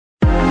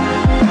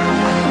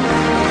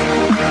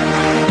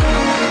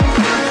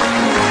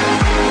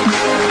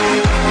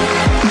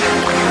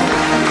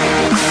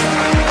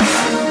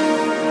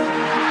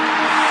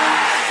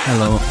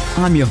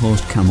I'm your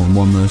host Cameron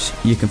Wanless.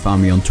 You can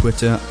find me on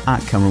Twitter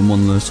at Cameron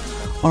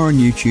Wanless or on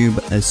YouTube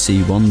as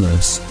C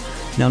Wanless.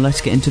 Now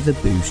let's get into the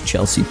Booce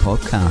Chelsea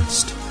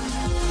podcast.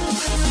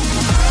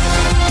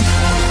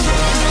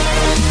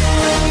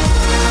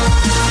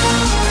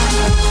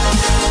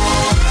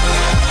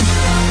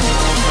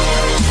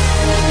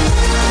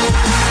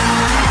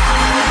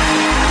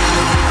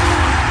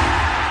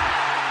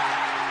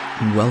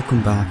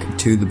 Welcome back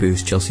to the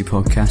Booce Chelsea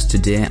podcast.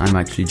 Today I'm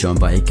actually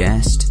joined by a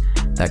guest.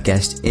 That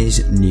guest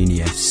is Nini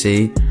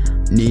FC.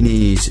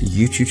 Nini's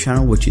YouTube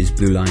channel, which is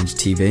Blue Lions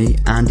TV,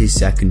 and his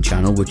second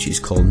channel, which is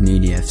called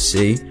Nini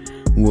FC,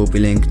 will be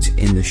linked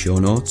in the show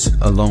notes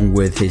along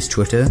with his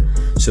Twitter.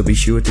 So be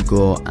sure to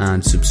go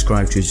and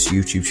subscribe to his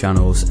YouTube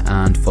channels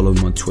and follow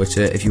him on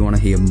Twitter if you want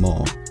to hear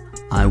more.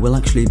 I will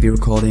actually be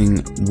recording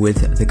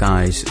with the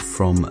guys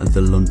from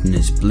the London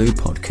is Blue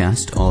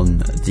podcast on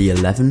the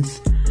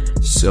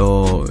 11th.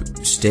 So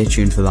stay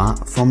tuned for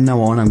that. From now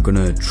on, I'm going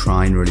to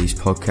try and release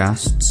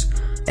podcasts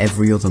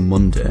every other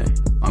Monday.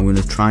 I'm going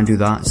to try and do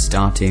that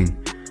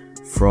starting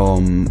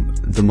from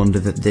the Monday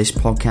that this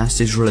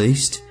podcast is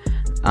released.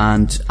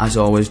 And as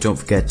always, don't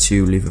forget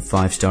to leave a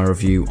 5-star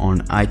review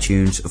on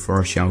iTunes for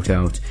a shout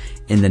out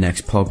in the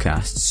next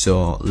podcast.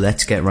 So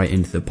let's get right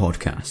into the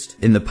podcast.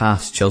 In the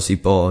past, Chelsea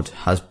board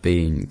has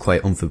been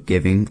quite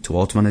unforgiving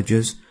towards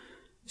managers.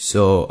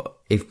 So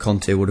if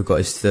Conte would have got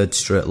his third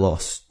straight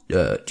loss,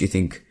 do you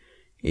think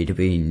he'd have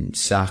been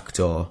sacked,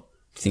 or do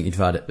you think he'd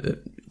have had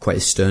quite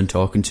a stern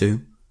talking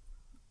to?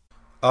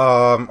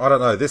 I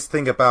don't know. This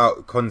thing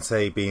about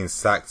Conte being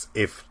sacked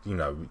if,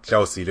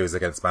 Chelsea lose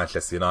against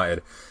Manchester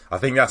United, I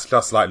think that's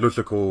just like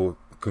logical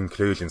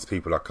conclusions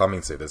people are coming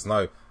to. There's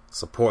no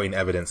supporting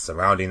evidence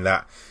surrounding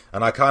that.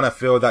 And I kind of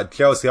feel that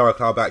Chelsea are a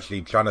club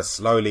actually trying to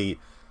slowly,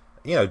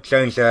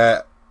 change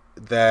their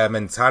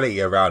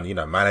mentality around,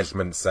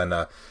 managements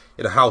and,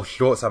 how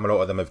short-term a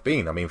lot of them have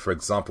been. I mean, for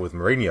example, with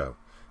Mourinho,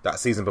 that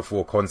season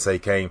before Conte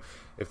came,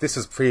 if this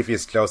was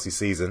previous Chelsea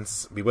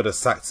seasons, we would have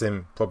sacked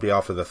him probably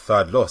after the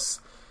third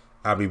loss,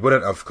 and we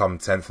wouldn't have come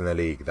 10th in the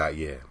league that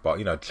year.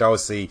 But,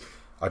 Chelsea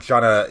are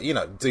trying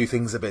to, do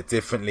things a bit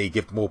differently,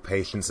 give more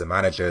patience to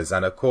managers.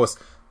 And, of course,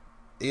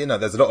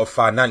 there's a lot of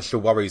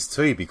financial worries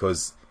too,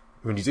 because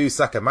when you do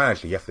sack a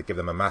manager, you have to give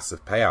them a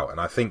massive payout. And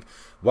I think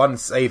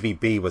once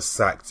AVB was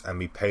sacked and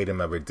we paid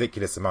him a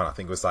ridiculous amount, I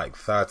think it was like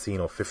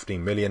 13 or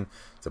 15 million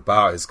to buy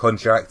out his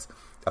contract,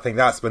 I think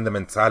that's when the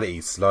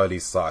mentality slowly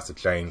starts to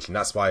change. And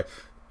that's why,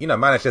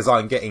 managers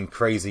aren't getting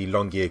crazy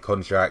long year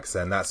contracts.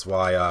 And that's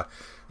why,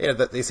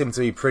 they seem to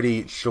be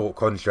pretty short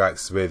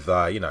contracts with,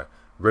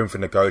 room for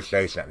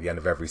negotiation at the end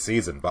of every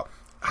season. But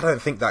I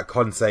don't think that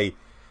Conte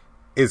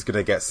is going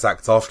to get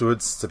sacked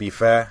afterwards, to be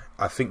fair.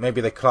 I think maybe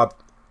the club,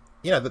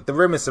 the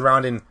rumours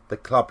surrounding the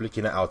club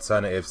looking at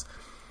alternatives,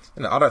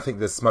 I don't think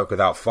there's smoke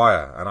without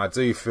fire. And I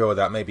do feel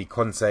that maybe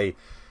Conte,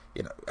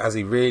 has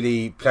he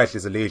really pledged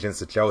his allegiance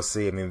to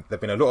Chelsea? I mean, there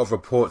have been a lot of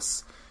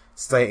reports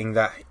stating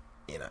that,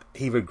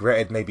 he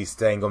regretted maybe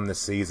staying on this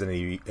season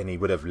and he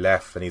would have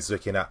left, and he's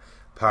looking at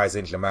Paris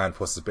Saint-Germain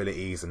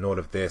possibilities and all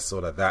of this,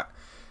 all of that.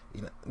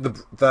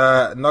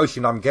 The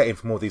notion I'm getting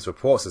from all these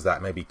reports is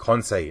that maybe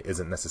Conte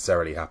isn't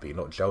necessarily happy,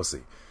 not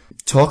Chelsea.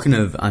 Talking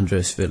of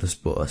Andreas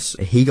Villas-Boas,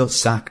 he got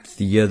sacked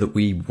the year that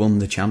we won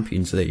the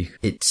Champions League.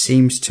 It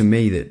seems to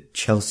me that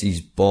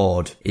Chelsea's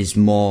board is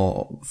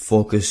more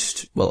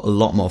focused, a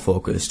lot more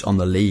focused on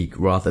the league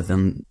rather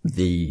than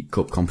the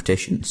cup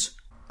competitions.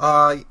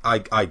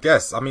 I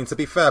guess. I mean, to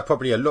be fair,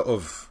 probably a lot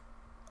of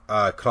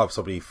clubs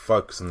probably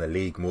focus on the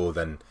league more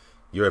than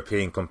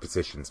European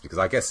competitions, because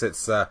I guess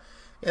it's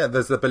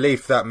there's the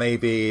belief that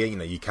maybe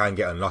you can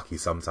get unlucky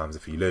sometimes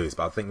if you lose,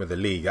 but I think with the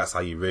league, that's how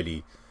you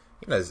really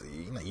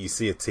you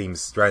see a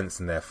team's strengths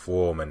and their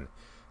form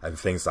and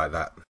things like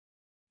that.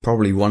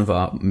 Probably one of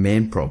our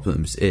main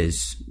problems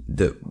is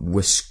that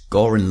we're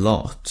scoring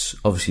lots,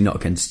 obviously not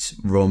against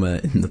Roma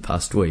in the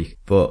past week,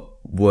 but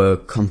we're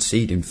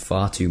conceding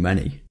far too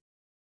many.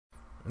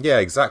 Yeah,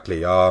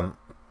 exactly. I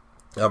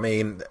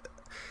mean,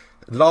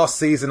 last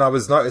season I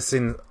was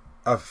noticing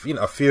a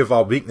few of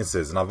our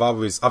weaknesses, and I've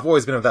always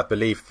been of that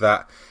belief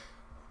that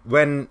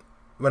when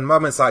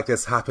moments like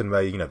this happen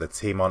where the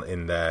team aren't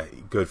in their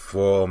good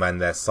form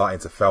and they're starting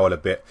to fail a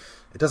bit,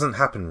 it doesn't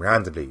happen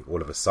randomly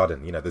all of a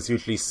sudden. There's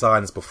usually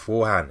signs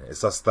beforehand.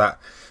 It's just that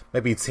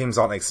maybe teams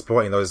aren't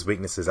exploiting those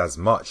weaknesses as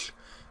much,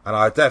 and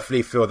I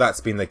definitely feel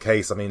that's been the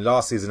case. I mean,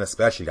 last season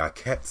especially, I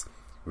kept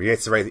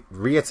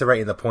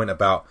reiterating the point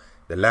about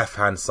the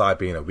left-hand side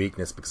being a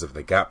weakness because of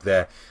the gap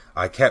there.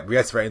 I kept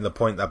reiterating the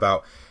point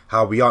about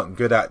how we aren't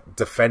good at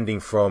defending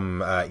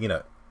from,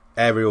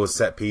 aerial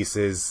set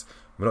pieces.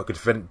 We're not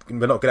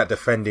good at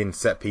defending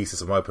set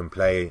pieces from open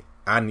play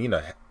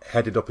and,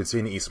 headed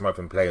opportunities from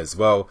open play as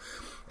well.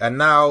 And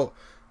now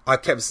I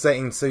kept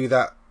stating too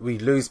that we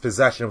lose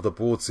possession of the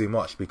ball too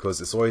much because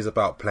it's always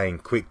about playing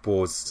quick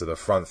balls to the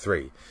front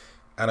three.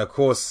 And of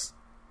course,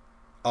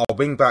 our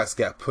wing-backs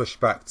get pushed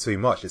back too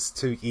much. It's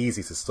too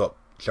easy to stop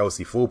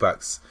Chelsea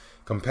fullbacks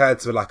compared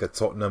to like a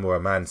Tottenham or a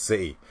Man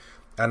City.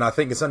 And I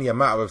think it's only a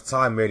matter of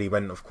time, really,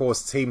 when, of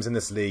course, teams in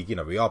this league,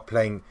 we are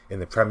playing in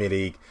the Premier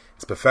League.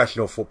 It's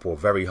professional football,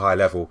 very high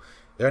level.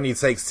 It only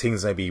takes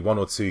teams maybe 1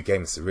 or 2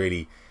 games to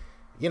really,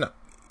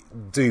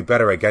 do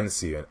better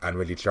against you and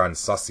really try and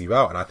suss you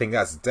out. And I think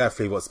that's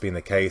definitely what's been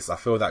the case. I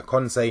feel that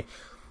Conte,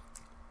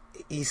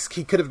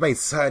 he could have made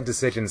certain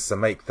decisions to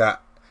make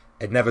that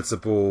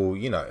inevitable,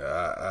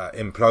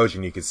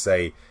 implosion, you could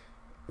say,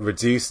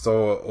 reduced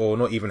or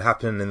not even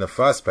happen in the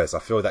first place. I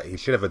feel that he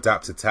should have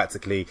adapted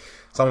tactically.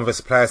 Some of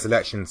his player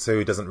selection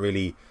too doesn't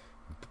really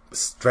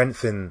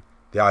strengthen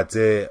the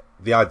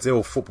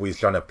ideal football he's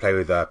trying to play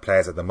with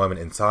players at the moment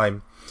in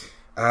time.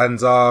 And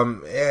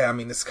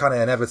it's kind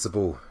of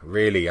inevitable,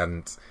 really,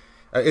 and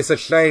it's a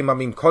shame. I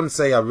mean,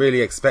 Conte, I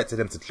really expected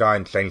him to try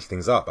and change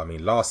things up. I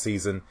mean, last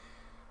season,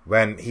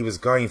 when he was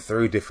going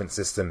through different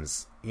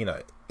systems,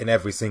 in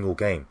every single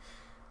game,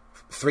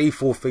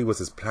 3-4-3 was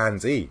his plan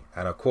D,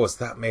 and of course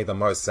that made the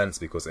most sense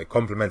because it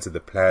complemented the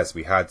players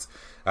we had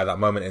at that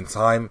moment in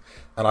time.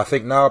 And I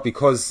think now,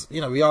 because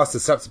we are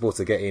susceptible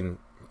to getting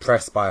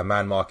pressed by a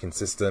man marking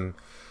system,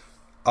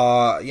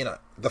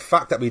 the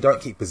fact that we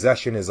don't keep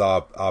possession is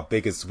our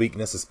biggest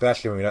weakness,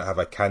 especially when we don't have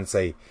a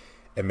Conte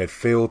in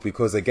midfield.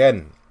 Because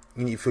again,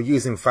 if you're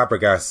using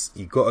Fabregas,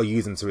 you've got to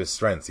use him to his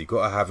strengths. You've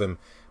got to have him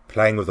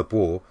playing with the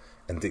ball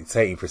and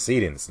dictating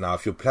proceedings. Now,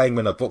 if you're playing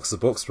in a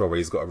box-to-box role where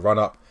he's got to run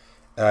up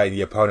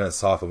the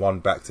opponent's half and one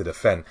back to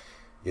defend,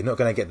 you're not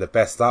going to get the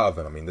best out of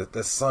him. I mean,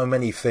 there's so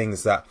many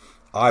things that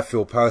I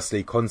feel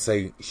personally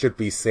Conte should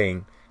be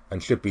seeing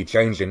and should be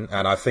changing.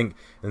 And I think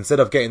instead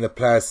of getting the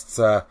players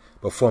to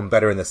perform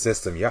better in the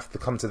system, you have to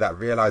come to that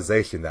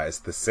realization that it's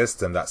the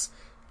system that's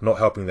not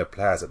helping the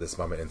players at this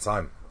moment in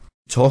time.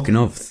 Talking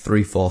of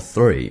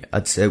 3-4-3,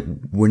 I'd say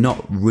we're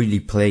not really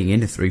playing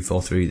in a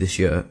 3-4-3 this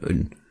year.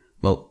 And,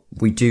 well,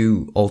 we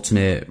do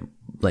alternate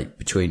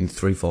between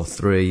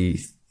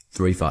 3-4-3,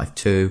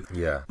 3-5-2.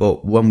 Yeah.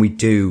 But when we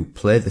do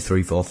play the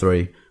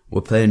 3-4-3,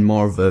 we're playing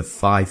more of a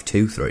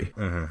 5-2-3.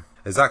 Mm-hmm.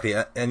 Exactly,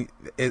 and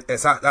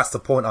that's the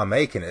point I'm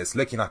making. It's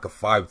looking like a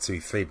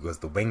 5-2-3 because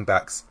the wing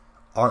backs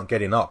aren't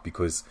getting up,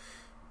 because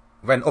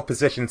when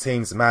opposition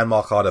teams man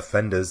mark our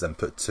defenders and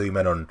put 2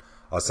 men on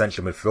our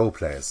central midfield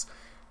players,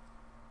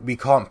 we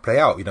can't play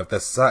out.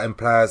 There's certain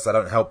players that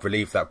don't help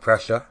relieve that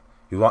pressure,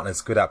 who aren't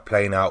as good at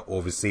playing out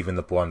or receiving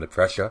the ball under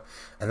pressure,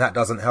 and that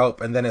doesn't help.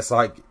 And then it's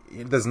like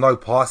there's no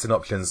passing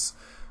options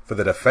for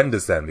the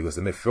defenders then, because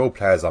the midfield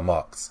players are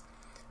marked.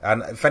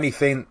 And if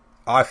anything,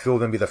 I feel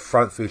maybe the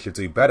front three should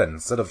do better.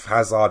 Instead of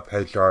Hazard,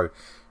 Pedro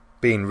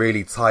being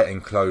really tight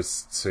and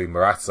close to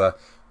Morata,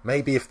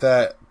 maybe if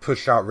they're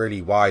pushed out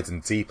really wide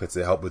and deeper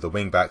to help with the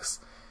wing backs,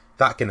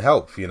 that can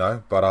help,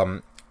 But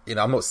I'm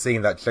not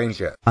seeing that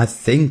change yet. I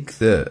think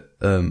that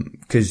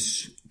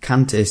because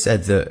Conte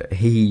said that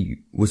he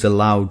was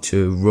allowed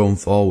to run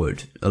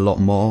forward a lot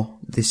more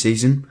this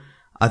season,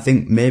 I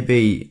think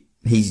maybe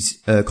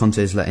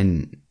Conte's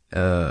letting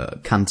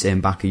Kante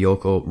and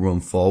Bakayoko run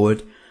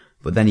forward,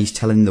 but then he's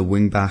telling the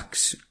wing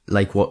backs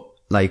like what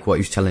he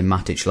was telling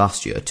Matic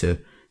last year, to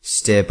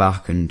stay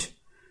back and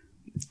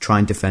try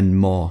and defend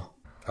more.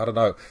 I don't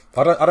know.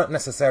 I don't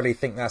necessarily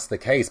think that's the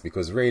case,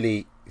 because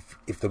really,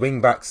 if the wing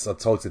backs are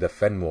told to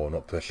defend more,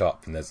 not push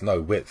up, then there's no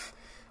width.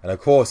 And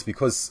of course,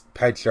 because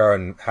Pedro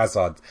and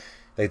Hazard,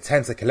 they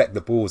tend to collect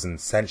the balls in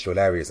central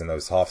areas in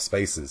those half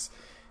spaces.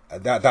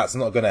 That's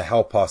not going to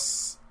help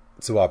us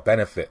to our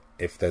benefit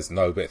if there's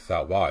no width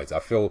out wide. I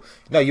feel,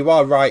 you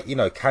are right.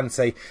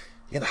 Kante,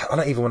 I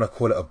don't even want to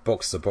call it a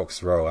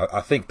box-to-box role.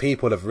 I think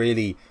people have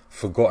really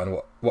forgotten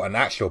what an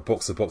actual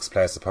box-to-box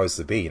player is supposed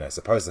to be. It's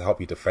supposed to help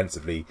you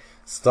defensively,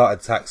 start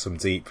attacks from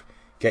deep,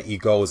 get you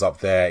goals up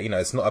there.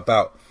 It's not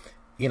about,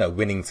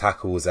 winning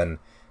tackles and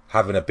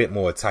having a bit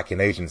more attacking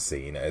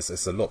agency.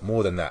 It's a lot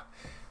more than that.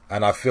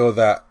 And I feel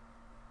that,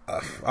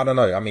 I don't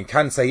know. I mean,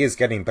 Kante is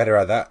getting better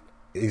at that.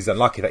 He's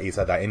unlucky that he's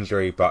had that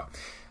injury, but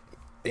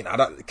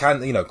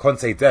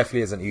Conte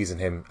definitely isn't using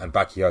him and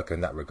Bakayoko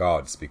in that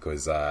regards,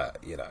 because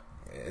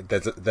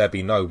there'd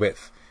be no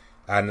width,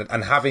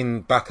 and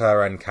having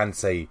Baka and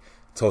Kante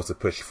told to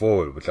push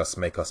forward would just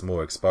make us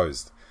more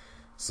exposed.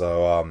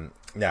 So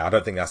I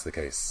don't think that's the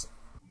case.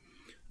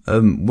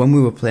 When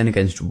we were playing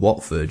against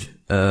Watford,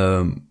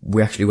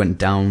 we actually went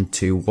down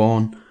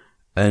 2-1,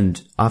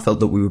 and I felt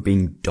that we were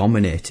being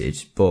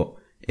dominated, but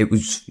it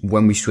was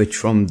when we switched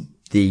from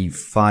the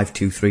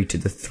 5-2-3 to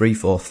the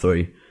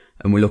 3-4-3,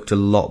 and we looked a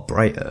lot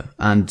brighter.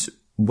 And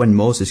when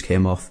Moses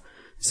came off,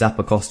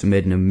 Zappacosta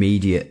made an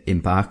immediate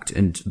impact,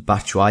 and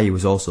Batshuayi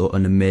was also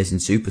an amazing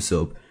super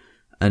sub.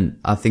 And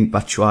I think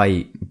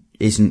Batshuayi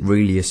isn't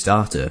really a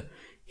starter.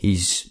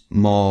 He's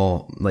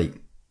more like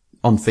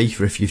on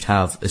FIFA if you'd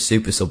have a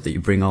super sub that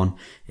you bring on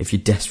if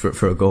you're desperate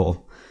for a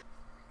goal.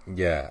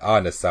 Yeah, I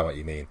understand what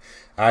you mean.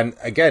 And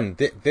again,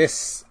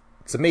 this,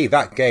 to me,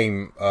 that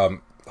game,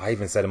 I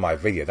even said in my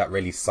video, that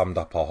really summed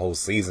up our whole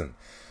season.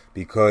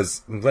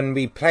 Because when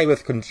we play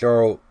with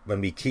control, when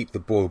we keep the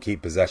ball,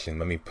 keep possession,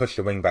 when we push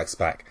the wing-backs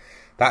back,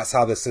 that's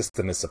how the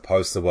system is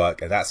supposed to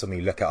work, and that's when we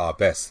look at our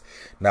best.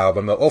 Now,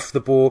 when we're off the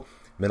ball,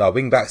 when our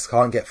wing-backs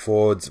can't get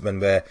forwards, when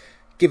we're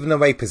giving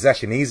away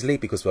possession easily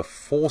because we're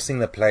forcing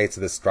the play to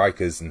the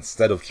strikers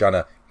instead of trying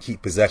to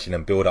keep possession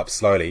and build up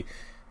slowly,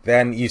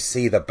 then you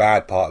see the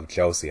bad part of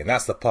Chelsea. And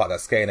that's the part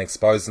that's getting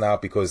exposed now,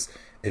 because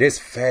it is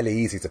fairly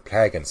easy to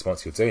play against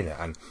once you're doing it.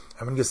 And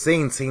when you're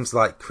seeing teams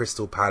like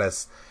Crystal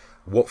Palace,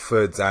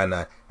 Watford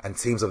and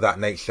teams of that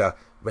nature,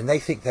 when they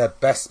think their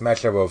best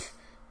measure of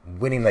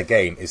winning the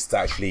game is to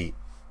actually,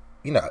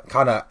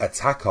 kind of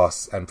attack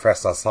us and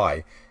press us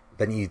high,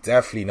 then you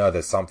definitely know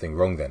there's something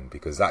wrong then,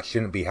 because that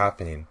shouldn't be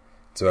happening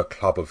to a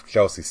club of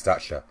Chelsea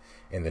stature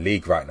in the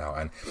league right now.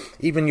 And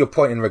even your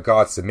point in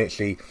regards to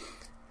Mitchell,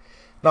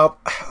 now,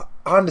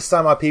 I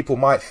understand why people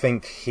might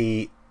think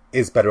he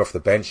is better off the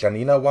bench, and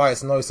you know why?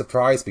 It's no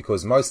surprise,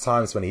 because most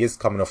times when he is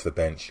coming off the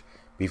bench,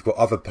 we've got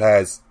other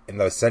players in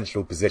those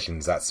central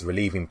positions that's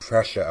relieving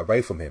pressure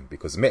away from him.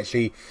 Because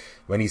Mitchell,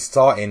 when he's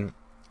starting,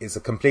 is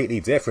completely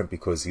different,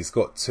 because he's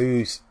got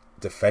two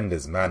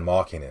defenders man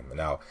marking him.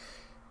 Now,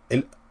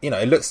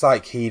 it looks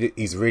like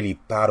he's really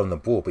bad on the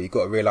ball, but you've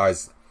got to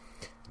realise,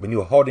 when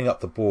you're holding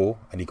up the ball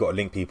and you've got to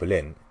link people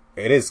in,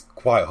 it is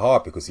quite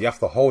hard, because you have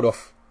to hold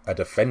off a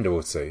defender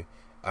or two,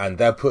 and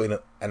they're putting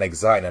and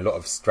exerting a lot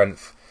of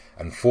strength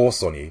and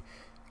force on you,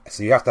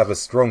 so you have to have a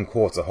strong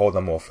core to hold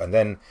them off. And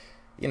then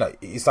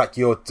it's like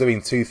you're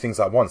doing two things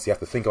at once. You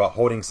have to think about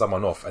holding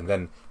someone off and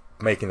then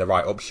making the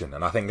right option.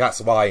 And I think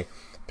that's why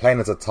playing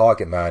as a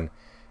target man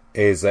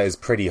is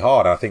pretty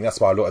hard. I think that's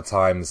why a lot of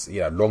times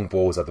long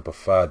balls are the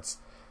preferred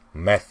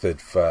method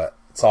for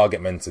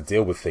target men to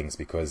deal with things,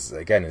 because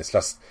again,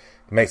 it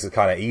makes it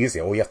kind of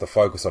easier. All you have to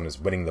focus on is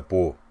winning the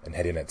ball and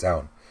heading it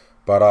down.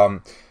 But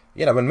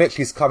when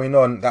Mitchell's coming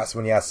on, that's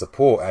when he has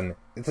support. And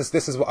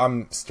this is what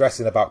I'm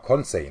stressing about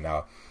Conte.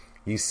 Now,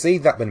 you see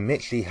that when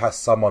Mitchell has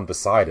someone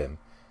beside him,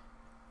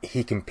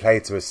 he can play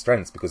to his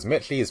strengths, because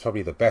Mitchell is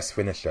probably the best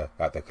finisher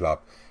at the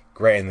club.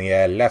 Great in the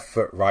air, left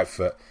foot, right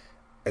foot.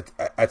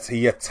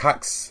 He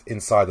attacks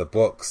inside the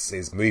box.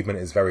 His movement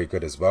is very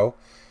good as well.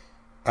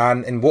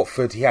 And in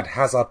Watford, he had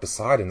Hazard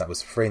beside him that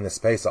was freeing the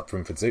space up for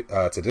him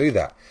to do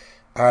that.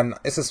 And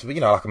it's just,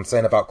 like I'm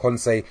saying about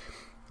Conte,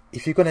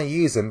 if you're going to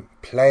use him,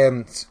 play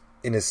him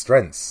in his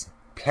strengths.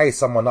 Play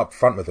someone up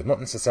front with him, not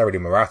necessarily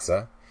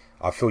Morata.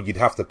 I feel you'd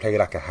have to play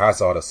like a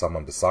Hazard or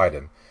someone beside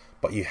him.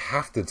 But you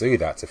have to do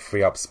that to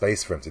free up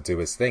space for him to do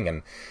his thing.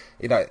 And,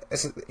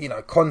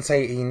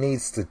 Conte, he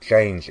needs to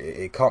change.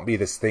 It can't be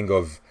this thing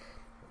of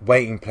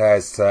waiting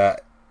players to,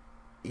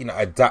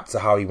 adapt to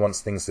how he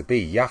wants things to be.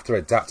 You have to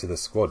adapt to the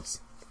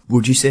squads.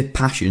 Would you say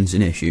passion's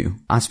an issue?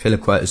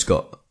 Azpilicueta's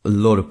got a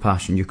lot of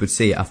passion. You could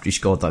see it after he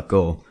scored that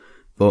goal.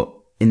 But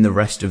in the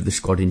rest of the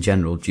squad in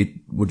general,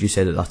 would you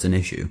say that that's an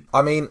issue?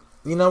 I mean,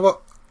 you know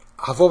what?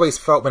 I've always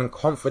felt when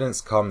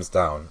confidence comes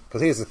down,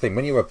 because here's the thing,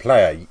 when you're a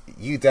player,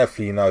 you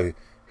definitely know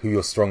who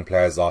your strong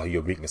players are, who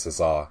your weaknesses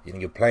are.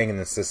 You're playing in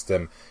the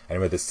system and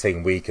with this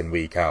team week in,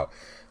 week out.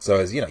 So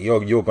as you're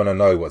going to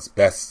know what's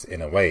best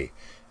in a way.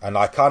 And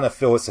I kind of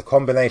feel it's a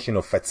combination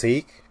of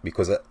fatigue,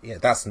 because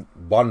that's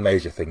one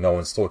major thing no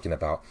one's talking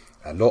about.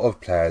 A lot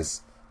of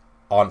players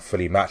aren't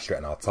fully match fit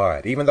and are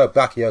tired. Even though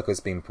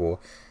Bakayoko's been poor,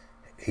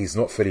 he's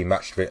not fully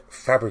match fit.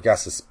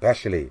 Fabregas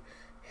especially,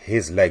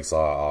 his legs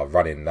are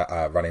running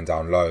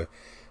down low.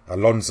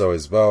 Alonso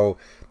as well.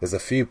 There's a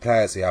few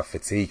players who have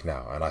fatigue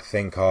now, and I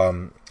think,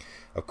 of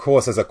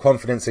course, there's a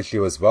confidence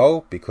issue as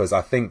well, because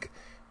I think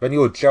when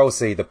you're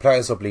Chelsea, the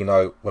players probably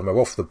know when we're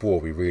off the ball,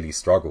 we really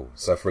struggle.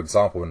 So, for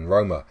example, in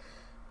Roma,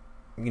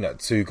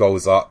 2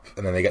 goals up,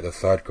 and then they get the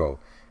third goal.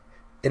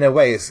 In a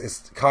way,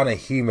 it's kind of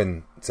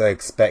human to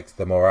expect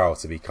the morale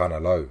to be kind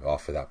of low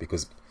after that,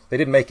 because they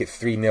did make it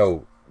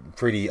 3-0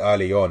 pretty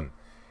early on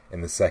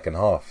in the second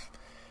half.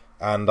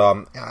 And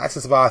that's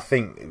just why I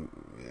think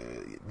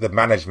the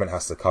management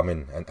has to come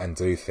in and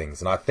do things.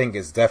 And I think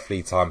it's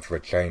definitely time for a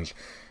change.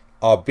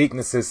 Our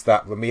weakness is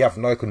that when we have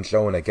no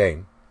control in a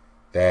game,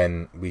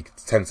 then we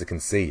tend to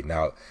concede.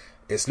 Now,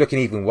 it's looking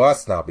even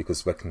worse now,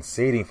 because we're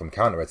conceding from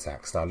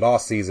counter-attacks. Now,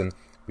 last season,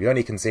 we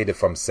only conceded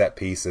from set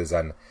pieces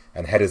and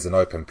headers and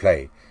open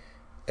play.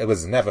 It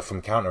was never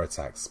from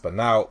counter-attacks. But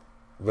now,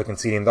 we're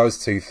conceding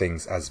those two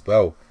things as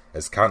well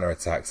as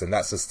counter-attacks. And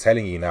that's just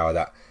telling you now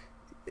that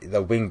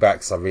the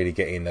wing-backs are really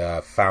getting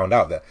found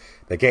out, that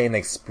they're getting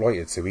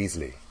exploited too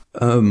easily.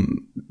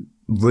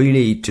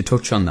 Really, to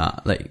touch on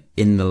that, like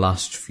in the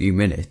last few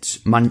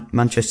minutes,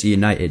 Manchester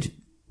United,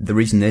 the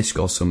reason they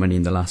score so many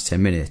in the last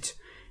 10 minutes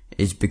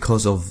is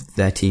because of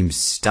their team's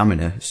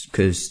stamina,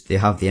 because they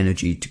have the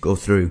energy to go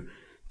through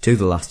to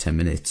the last 10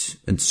 minutes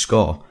and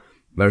score.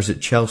 Whereas at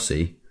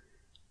Chelsea,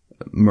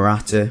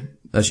 Morata,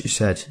 as you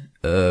said,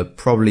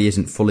 probably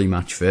isn't fully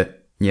match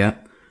fit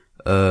yet.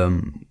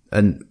 And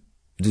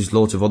there's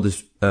loads of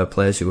other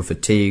players who are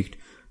fatigued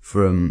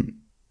from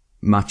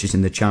matches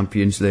in the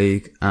Champions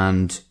League,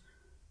 and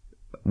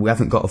we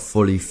haven't got a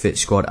fully fit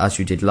squad as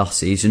we did last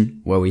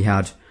season, where we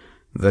had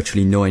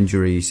virtually no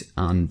injuries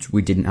and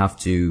we didn't have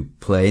to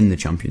play in the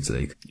Champions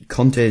League.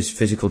 Conte's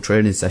physical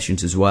training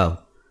sessions as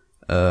well,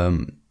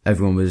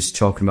 everyone was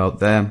talking about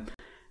them.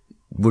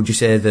 Would you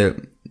say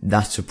that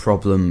that's a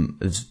problem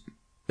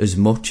as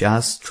much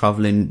as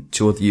travelling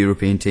to other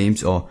European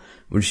teams, or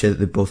would you say that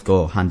they both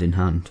go hand in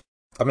hand?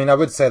 I mean, I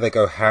would say they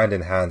go hand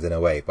in hand in a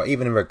way, but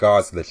even in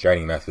regards to the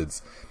training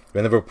methods,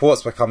 when the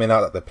reports were coming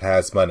out that the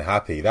players weren't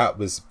happy, that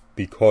was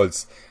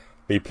because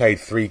they played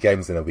 3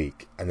 games in a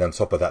week, and on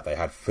top of that they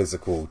had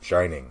physical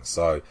training.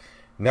 So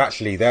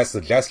naturally their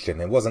suggestion,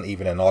 it wasn't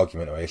even an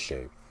argument or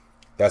issue,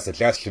 their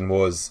suggestion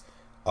was,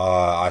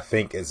 I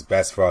think it's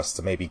best for us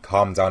to maybe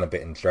calm down a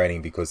bit in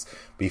training, because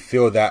we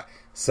feel that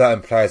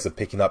certain players are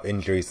picking up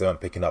injuries they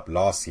weren't picking up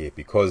last year,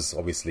 because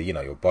obviously, you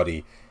know, your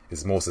body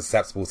is more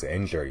susceptible to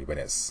injury when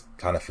it's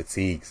kind of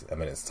fatigued and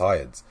when it's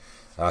tired.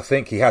 And I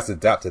think he has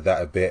adapted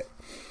that a bit.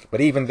 But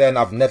even then,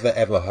 I've never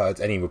ever heard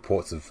any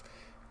reports of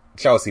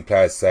Chelsea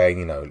players saying,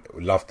 you know,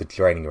 love the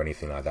training or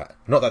anything like that.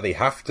 Not that they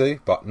have to,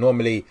 but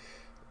normally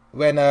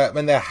when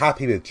they're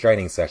happy with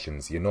training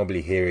sessions, you're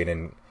normally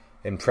hearing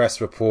in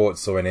press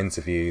reports or in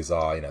interviews,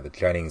 you know, the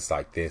training's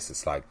like this,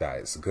 it's like that,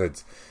 it's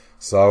good.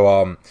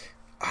 So,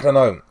 I don't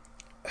know.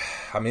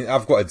 I mean,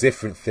 I've got a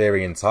different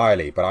theory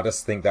entirely, but I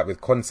just think that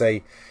with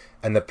Conte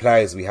and the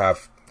players we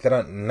have, they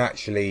don't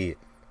naturally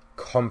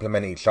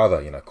complement each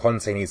other. You know,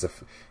 Conte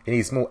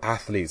needs more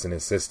athletes in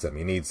his system.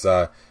 He needs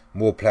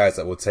more players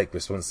that will take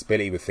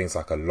responsibility with things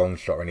like a long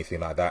shot or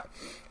anything like that.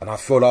 And I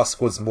feel our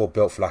squad's more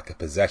built for like a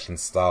possession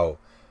style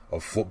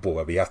of football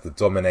where we have to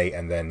dominate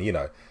and then, you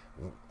know,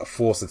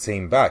 force the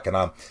team back. And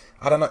I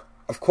don't know.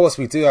 Of course,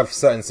 we do have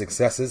certain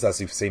successes,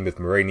 as you've seen with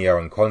Mourinho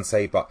and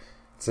Conte, but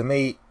to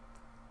me,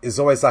 it's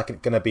always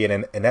like going to be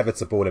an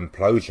inevitable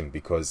implosion,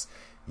 because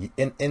at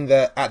the end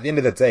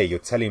of the day, you're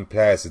telling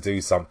players to do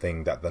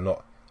something that they're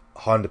not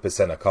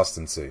 100%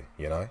 accustomed to,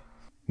 you know?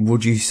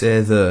 Would you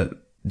say that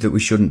we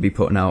shouldn't be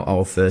putting out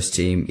our first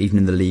team even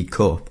in the League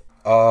Cup?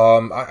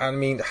 I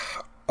mean,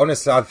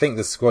 honestly, I think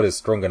the squad is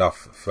strong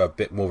enough for a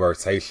bit more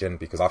rotation,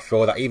 because I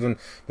feel that even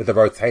with the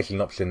rotation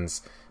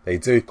options, they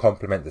do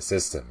complement the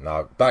system.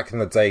 Now, back in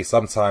the day,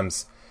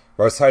 sometimes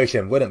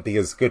rotation wouldn't be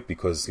as good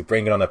because you're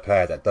bringing on a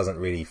player that doesn't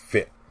really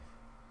fit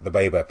the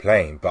way we're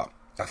playing. But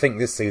I think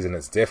this season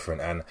it's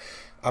different. And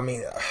I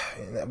mean,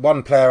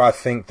 one player I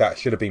think that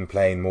should have been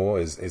playing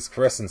more is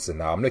Christensen.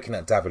 Now, I'm looking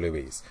at David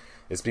Luiz.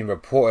 It's been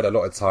reported a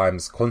lot of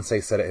times,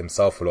 Conte said it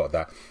himself a lot,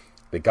 that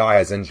the guy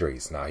has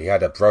injuries. Now, he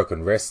had a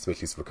broken wrist, which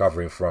he's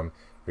recovering from.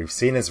 We've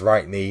seen his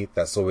right knee,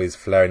 that's always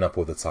flaring up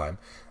all the time.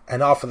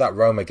 And after that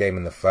Roma game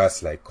in the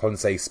first leg,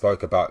 Conte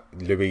spoke about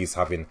Luiz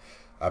having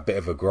a bit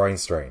of a groin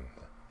strain.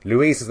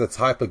 Luiz is the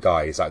type of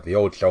guy, he's like the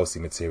old Chelsea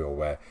material,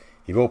 where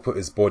he will put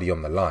his body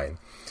on the line.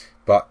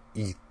 But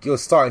you're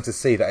starting to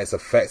see that it's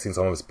affecting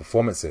some of his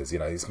performances. You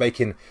know, he's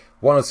making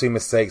 1 or 2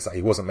 mistakes that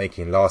he wasn't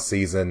making last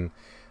season.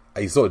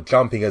 He's sort of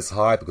jumping as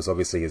high because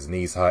obviously his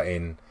knee's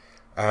hurting.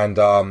 And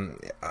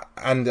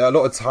a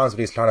lot of times when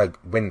he's trying to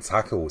win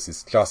tackles,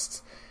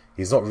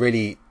 he's not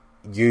really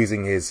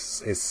using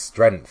his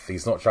strength.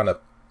 He's not trying to,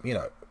 you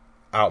know,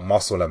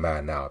 out-muscle a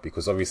man now,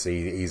 because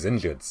obviously he's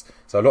injured.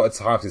 So a lot of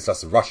times he's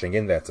just rushing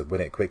in there to win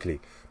it quickly,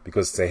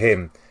 because to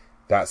him,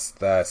 that's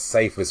the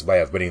safest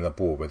way of winning the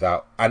ball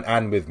without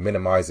and with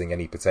minimising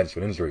any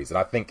potential injuries. And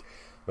I think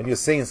when you're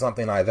seeing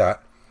something like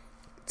that,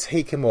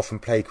 take him off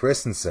and play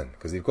Christensen,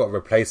 because you've got a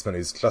replacement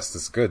who's just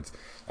as good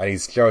and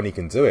he's shown he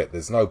can do it.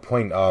 There's no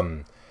point.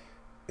 I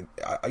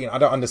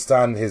don't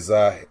understand his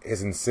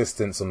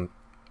insistence on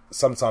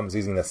sometimes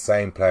using the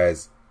same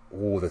players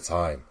all the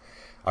time.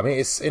 I mean,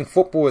 it's in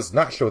football, it's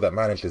natural that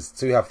managers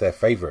do have their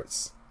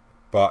favourites,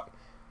 but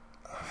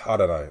I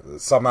don't know.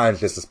 Some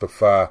managers just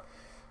prefer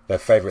their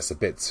favourites a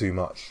bit too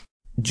much.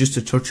 Just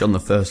to touch on the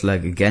first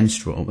leg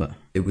against Roma,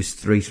 it was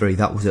 3-3.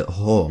 That was at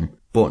home,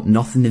 but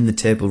nothing in the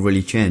table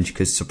really changed,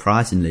 because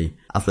surprisingly,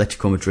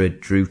 Atletico Madrid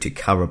drew to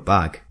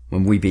Karabakh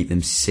when we beat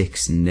them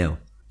 6-0.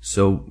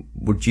 So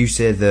would you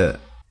say that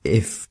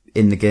if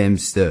in the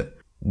games that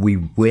we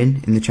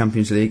win in the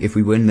Champions League, if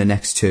we win the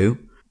next 2,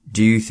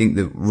 do you think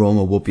that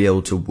Roma will be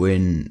able to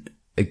win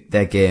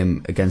their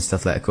game against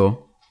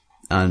Atletico?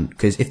 And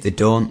because if they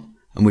don't,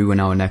 and we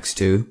win our next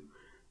 2,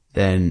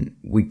 then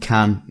we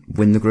can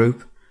win the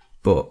group.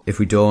 But if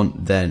we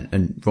don't, then,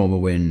 and Roma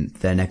win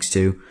their next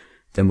 2,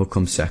 then we'll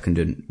come second.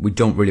 And we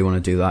don't really want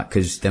to do that,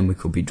 because then we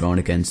could be drawn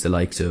against the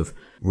likes of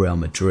Real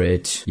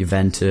Madrid,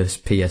 Juventus,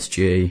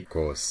 PSG, Of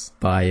course.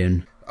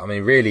 Bayern. I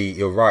mean, really,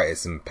 you're right.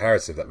 It's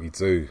imperative that we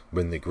do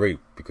win the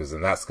group, because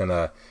then that's going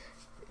to,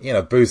 you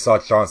know, boost our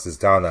chances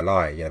down the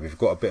line. You know, we've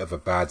got a bit of a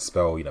bad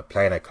spell. You know,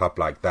 playing a club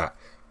like that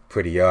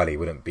pretty early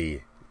wouldn't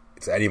be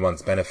to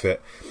anyone's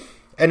benefit.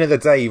 End of the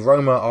day,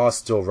 Roma are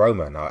still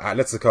Roma. Now,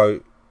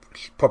 Atletico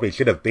probably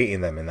should have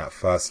beaten them in that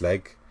first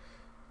leg.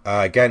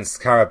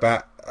 Against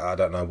Karabakh, I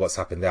don't know what's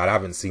happened there. I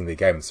haven't seen the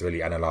game to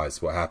really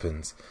analyse what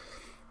happened.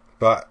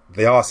 But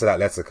they are still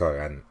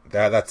Atletico, and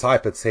they're that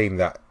type of team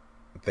that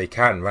they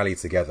can rally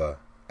together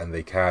and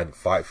they can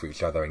fight for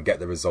each other and get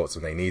the results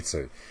when they need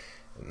to.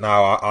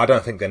 Now, I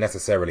don't think they're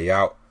necessarily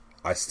out.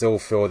 I still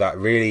feel that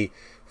really,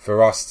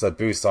 for us to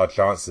boost our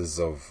chances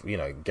of, you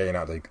know, getting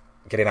out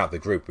the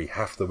group, we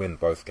have to win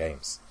both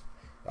games.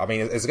 I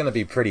mean, it's going to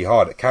be pretty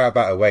hard.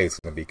 Karabakh away is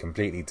going to be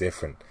completely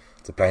different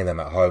to playing them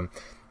at home.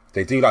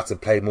 they do like to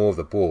play more of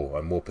the ball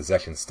and more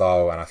possession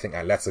style. And I think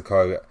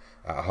Atletico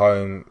at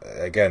home,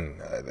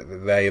 again,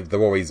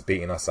 they're always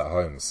beating us at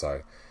home.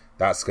 So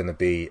that's going to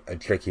be a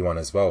tricky one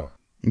as well.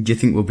 Do you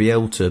think we'll be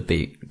able to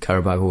beat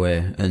Qarabag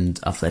away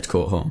and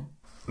Atletico at home?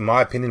 In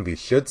my opinion, we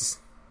should,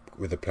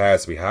 with the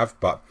players we have.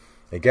 But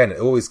again, it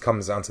always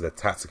comes down to the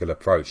tactical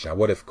approach. Now,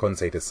 what if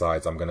Conte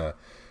decides I'm going to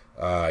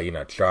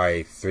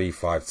try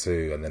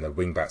 3-5-2 and then the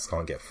wing-backs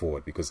can't get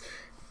forward? Because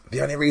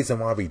the only reason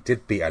why we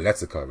did beat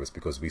Atletico was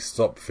because we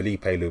stopped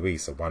Felipe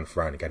Luis at one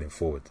throw and getting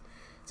forward.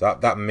 So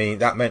that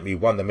meant we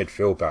won the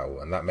midfield battle,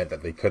 and that meant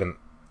that they couldn't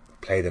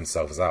play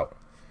themselves out.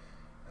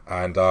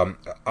 And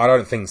I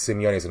don't think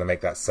Simeone's going to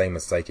make that same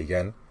mistake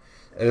again.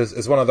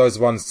 It's one of those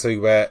ones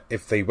too where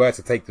if they were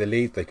to take the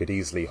lead, they could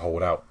easily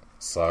hold out.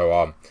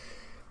 So,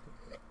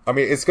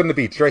 it's going to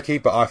be tricky,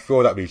 but I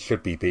feel that we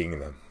should be beating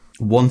them.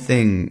 One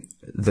thing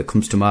that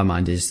comes to my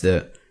mind is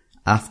that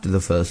after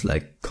the first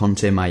leg,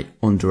 Conte might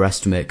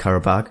underestimate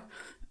Qarabag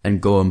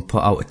and go and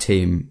put out a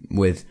team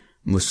with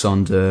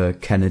Musonda,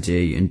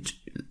 Kennedy, and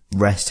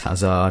rest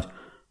Hazard,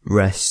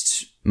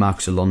 rest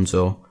Marcos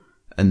Alonso,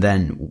 and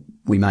then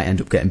we might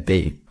end up getting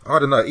beat. I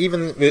don't know.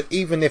 Even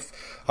if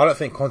I don't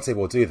think Conte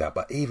will do that,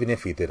 but even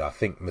if he did, I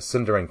think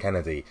Musonda and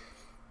Kennedy,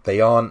 they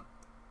aren't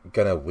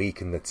gonna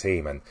weaken the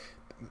team, and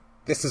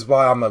this is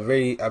why I'm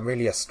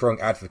really a strong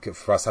advocate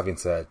for us having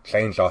to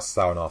change our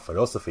style and our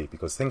philosophy.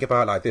 Because think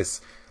about it like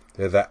this: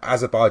 they're the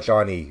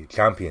Azerbaijani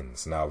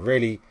champions. Now,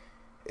 really,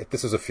 if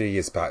this was a few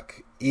years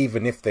back,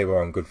 even if they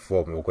were on good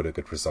form or got a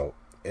good result,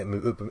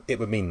 it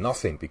would mean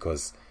nothing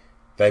because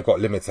they've got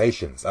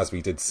limitations, as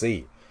we did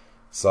see.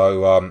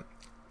 So,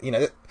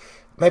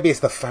 maybe it's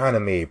the fan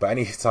of me, but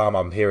any time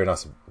I'm hearing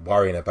us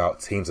worrying about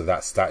teams of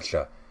that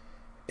stature,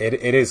 it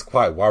is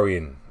quite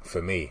worrying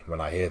for me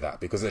when I hear that,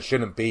 because it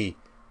shouldn't be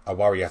a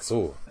worry at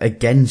all.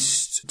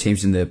 Against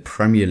teams in the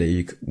Premier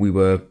League, we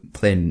were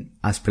playing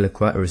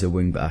Azpilicueta as a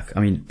wing-back.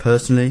 I mean,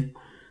 personally,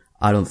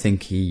 I don't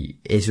think he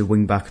is a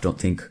wing-back. I don't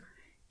think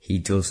he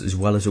does as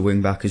well as a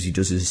wing-back as he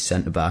does as a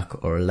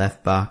centre-back or a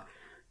left-back.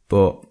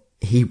 But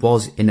he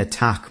was in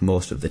attack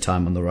most of the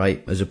time on the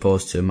right, as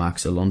opposed to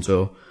Marcos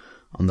Alonso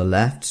on the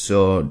left.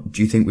 So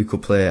do you think we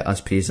could play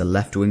Aspi as a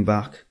left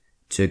wing-back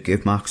to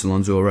give Marcos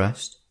Alonso a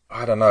rest?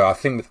 I don't know. I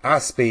think with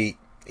Aspi,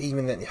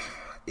 even then,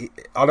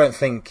 I don't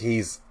think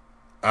he's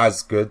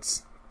as good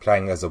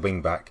playing as a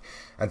wing-back.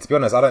 And to be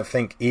honest, I don't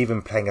think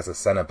even playing as a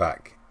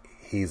centre-back,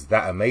 he's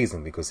that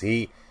amazing, because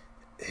he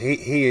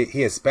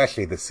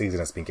especially this season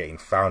has been getting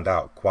found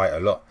out quite a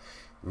lot.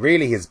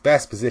 Really, his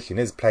best position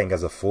is playing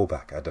as a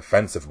fullback, a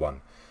defensive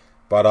one.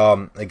 But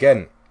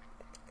again,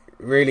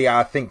 really,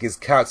 I think his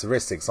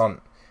characteristics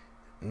aren't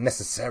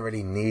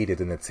necessarily needed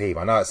in the team.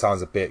 I know it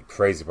sounds a bit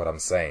crazy what I'm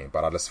saying,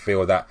 but I just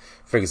feel that,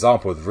 for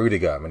example, with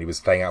Rudiger, when he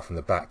was playing out from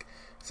the back,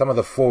 some of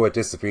the forward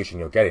distribution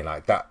you're getting,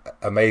 like that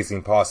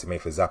amazing pass he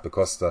made for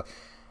Zappacosta,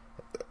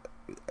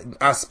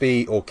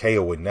 Aspi or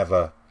Cahill would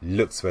never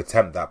look to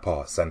attempt that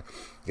pass. And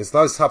it's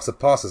those types of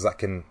passes that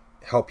can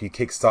help you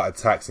kickstart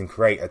attacks and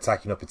create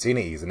attacking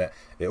opportunities, and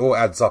it all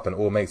adds up and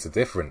all makes a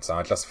difference. And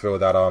I just feel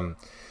that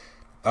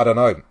I don't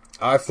know,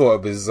 I thought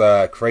it was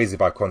crazy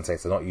by Conte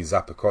to not use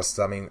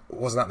Zappacosta. I mean,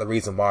 wasn't that the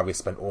reason why we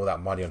spent all that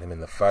money on him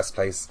in the first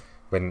place?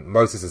 When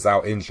Moses is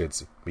out injured,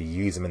 we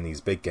use him in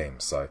these big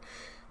games. So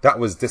that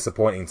was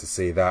disappointing to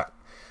see that.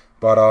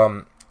 But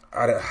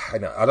I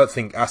don't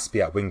think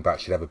Aspi at wing back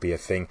should ever be a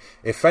thing.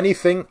 If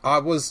anything, I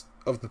was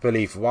of the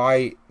belief,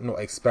 why not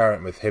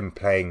experiment with him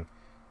playing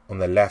on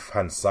the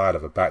left-hand side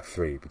of a back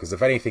three? Because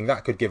if anything,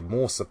 that could give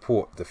more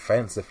support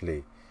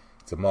defensively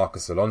to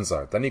Marcos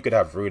Alonso. Then you could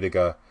have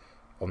Rudiger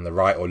on the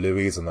right or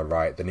Luis on the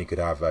right. Then you could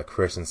have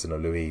Christensen or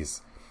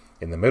Luis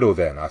in the middle.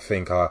 Then I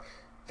think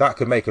that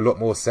could make a lot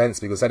more sense,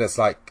 because then it's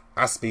like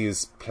Aspi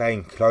is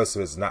playing close to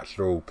his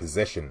natural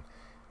position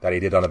that he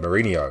did under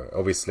Mourinho.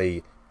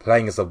 Obviously,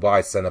 playing as a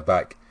wide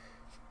centre-back,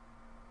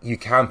 you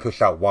can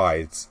push out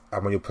wides,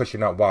 and when you're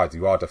pushing out wide,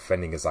 you are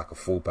defending as like a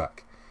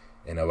full-back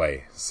in a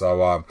way.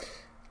 So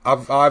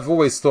I've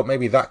always thought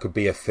maybe that could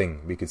be a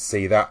thing. We could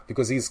see that,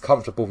 because he's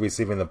comfortable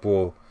receiving the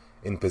ball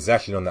in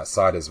possession on that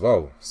side as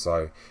well.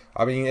 So,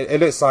 I mean, it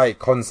looks like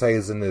Conte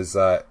is in his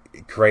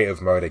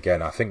creative mode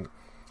again. I think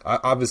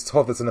I was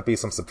told there's going to be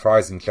some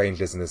surprising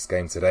changes in this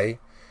game today.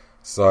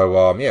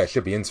 So, it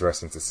should be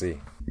interesting to see.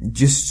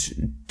 Just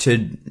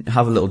to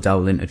have a little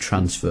dabble into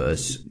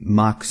transfers,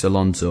 Marcos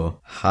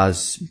Alonso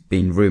has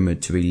been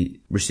rumoured to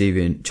be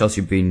receiving,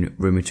 Chelsea have been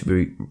rumoured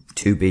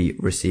to be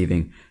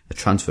receiving a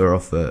transfer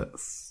offer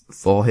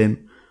for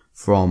him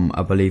from,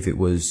 I believe it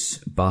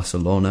was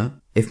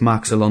Barcelona. If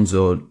Marcos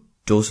Alonso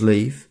does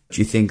leave, do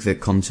you think that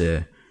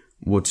Conte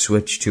would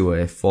switch to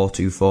a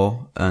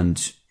 4-2-4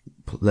 and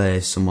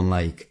play someone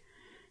like,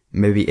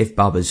 maybe if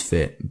Baba's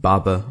fit,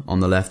 Baba on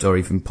the left, or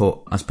even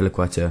put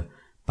Azpilicueta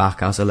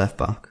back as a left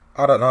back?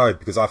 I don't know,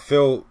 because I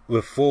feel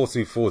with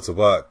 4-2-4 to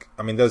work,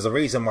 I mean, there's a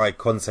reason why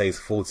Conte's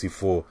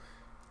 4-2-4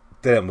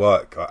 didn't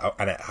work,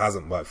 and it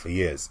hasn't worked for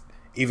years.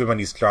 Even when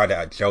he's tried it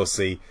at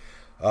Chelsea,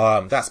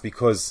 that's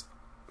because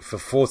for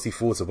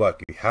 44 to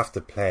work, you have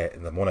to play it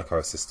in the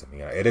Monaco system. You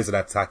know, it is an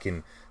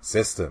attacking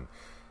system.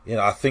 You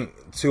know, I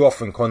think too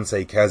often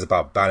Conte cares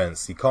about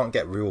balance. You can't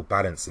get real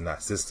balance in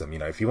that system. You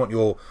know, if you want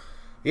your,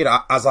 you know,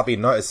 as I've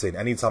been noticing,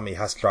 anytime he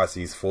has tried to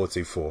use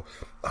 4-2-4,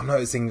 I'm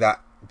noticing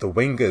that the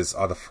wingers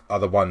are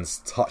the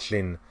ones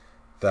touching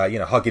the, you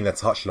know, hugging the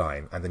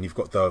touchline, and then you've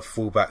got the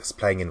fullbacks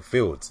playing in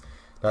fields.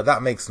 Now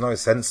that makes no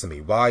sense to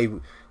me. Why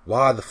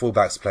are the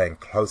fullbacks playing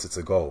closer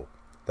to goal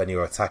than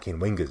your attacking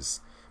wingers?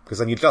 Because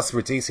then you're just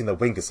reducing the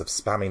wingers of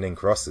spamming in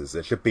crosses.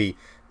 It should be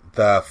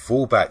the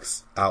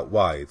fullbacks out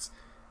wide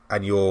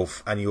and your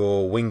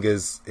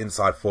wingers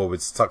inside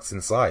forwards tucked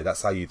inside.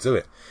 That's how you do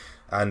it.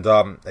 And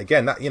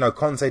again, that, you know,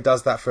 Conte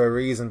does that for a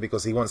reason,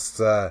 because he wants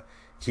to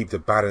keep the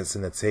balance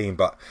in the team.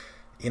 But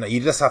you know,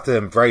 you just have to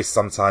embrace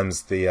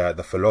sometimes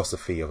the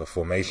philosophy of a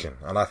formation,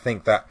 and I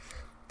think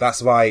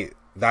that's why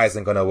that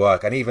isn't going to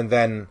work. And even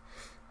then,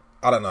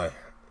 I don't know.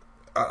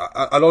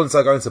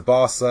 Alonso going to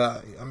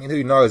Barca, I mean,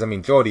 who knows? I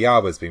mean, Jordi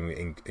Alba's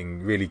been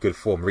in really good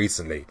form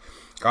recently.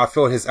 I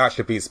feel his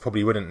attributes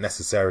probably wouldn't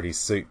necessarily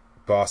suit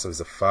Barca as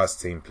a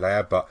first team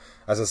player, but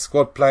as a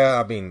squad player,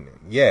 I mean,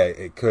 yeah,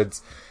 it could.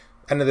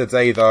 End of the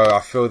day, though,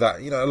 I feel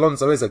that, you know,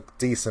 Alonso is a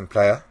decent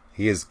player.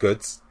 He is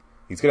good.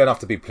 He's good enough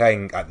to be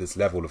playing at this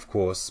level, of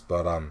course,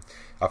 but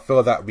I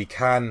feel that we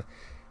can,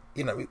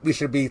 you know, we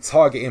should be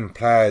targeting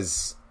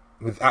players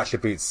with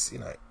attributes, you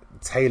know,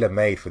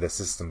 tailor-made for the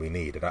system we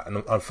need.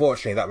 And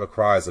unfortunately, that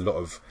requires a lot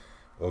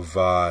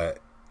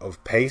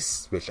of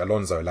pace, which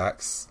Alonso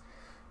lacks,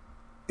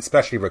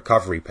 especially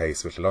recovery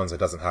pace, which Alonso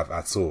doesn't have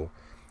at all.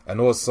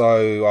 And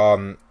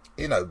also,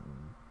 you know,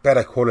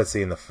 better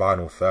quality in the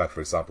final third, for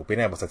example, being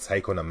able to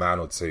take on a man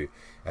or two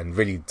and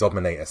really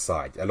dominate a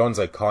side.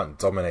 Alonso can't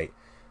dominate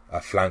a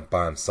flank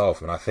by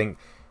himself, and I think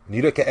when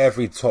you look at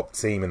every top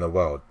team in the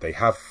world, they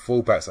have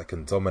fullbacks that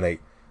can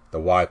dominate the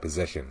wide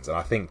positions, and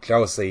I think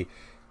Chelsea,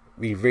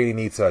 we really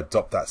need to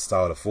adopt that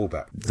style of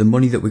fullback. The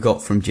money that we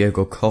got from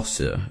Diego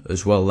Costa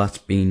as well, that's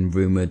been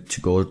rumoured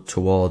to go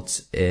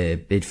towards a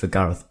bid for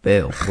Gareth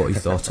Bale. What are your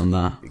thoughts on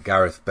that?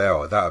 Gareth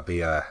Bale, that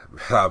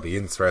would be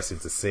interesting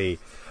to see.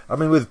 I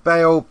mean, with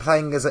Bale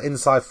playing as an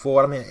inside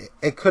forward, I mean,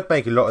 it could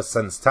make a lot of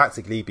sense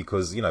tactically,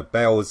 because, you know,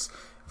 Bale's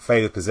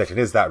favoured position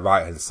is that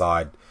right hand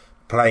side,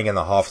 playing in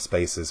the half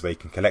spaces where he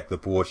can collect the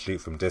ball,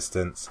 shoot from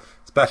distance,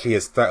 especially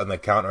his threat on the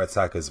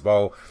counter-attack as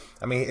well.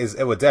 I mean,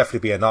 it would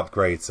definitely be an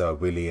upgrade to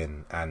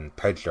Willian and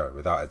Pedro,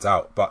 without a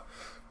doubt. But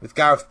with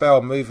Gareth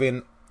Bale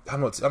moving, I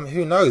mean,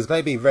 who knows?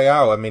 Maybe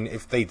Real, I mean,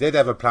 if they did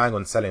ever plan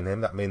on selling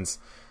him, that means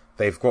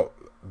they've got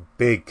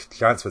big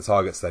transfer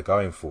targets they're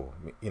going for.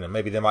 You know,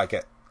 maybe they might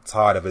get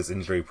tired of his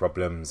injury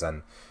problems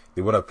and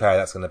they want a player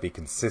that's going to be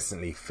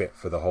consistently fit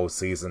for the whole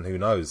season. Who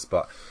knows?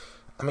 But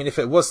I mean, if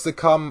it was to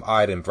come,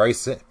 I'd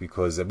embrace it,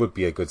 because it would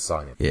be a good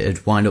signing. Yeah,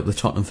 it'd wind up the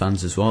Tottenham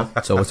fans as well,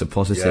 so it's a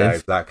positive. Yeah,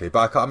 exactly.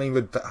 But I mean,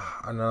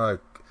 I don't know,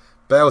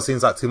 Bale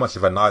seems like too much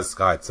of a nice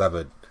guy to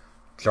ever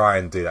try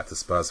and do that to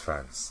Spurs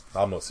fans.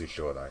 I'm not too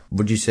sure, though.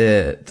 Would you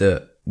say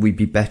that we'd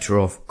be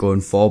better off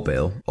going for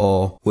Bale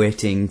or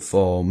waiting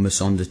for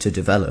Musonda to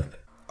develop?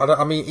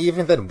 I mean,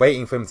 even then,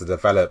 waiting for him to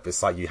develop,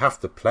 it's like you have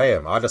to play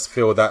him. I just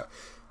feel that,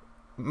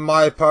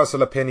 my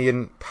personal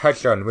opinion,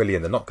 Pedro and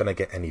Willian, they're not going to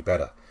get any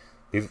better.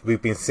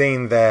 We've been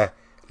seeing their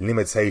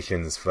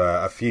limitations for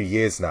a few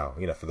years now,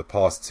 you know, for the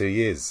past 2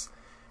 years.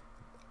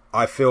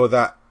 I feel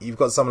that you've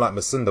got someone like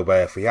Musonda,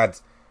 where if he had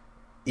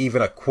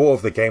even a quarter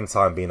of the game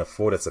time being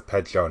afforded to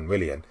Pedro and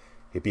Willian,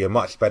 he'd be a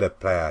much better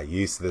player,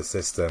 used to the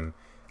system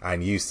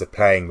and used to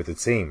playing with the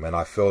team. And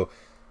I feel,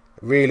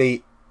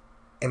 really,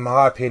 in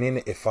my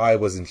opinion, if I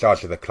was in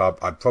charge of the club,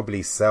 I'd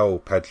probably sell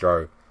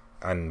Pedro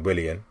and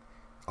Willian.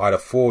 I'd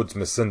afford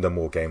Musonda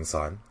more game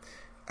time.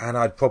 And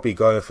I'd probably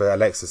go for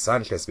Alexis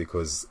Sanchez,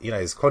 because, you know,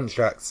 his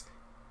contract,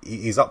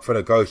 he's up for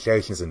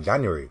negotiations in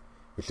January,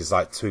 which is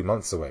like 2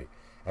 months away.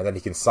 And then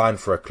he can sign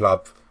for a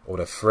club on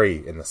a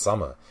free in the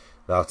summer.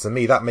 Now, to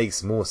me, that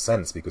makes more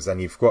sense, because then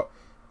you've got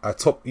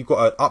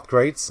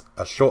upgrades,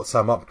 a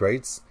short-term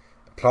upgrades,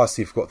 plus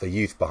you've got the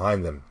youth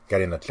behind them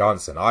getting a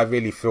chance. And I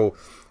really feel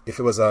if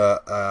it was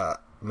a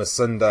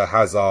Musonda,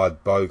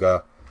 Hazard,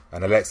 Boga,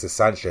 and Alexis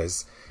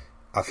Sanchez,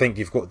 I think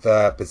you've got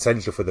the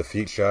potential for the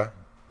future.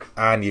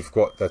 And you've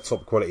got the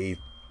top quality,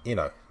 you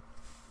know,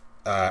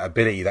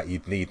 ability that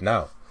you'd need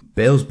now.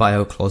 Bale's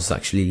buyout clause is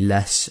actually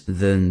less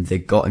than they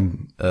got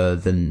him,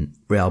 than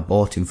Real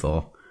bought him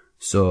for.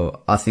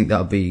 So I think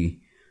that'll be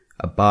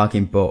a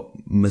bargain.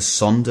 But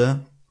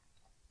Musonda,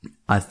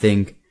 I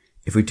think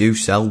if we do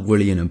sell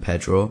Willian and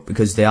Pedro,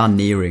 because they are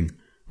nearing,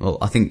 well,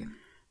 I think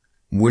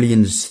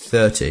Willian's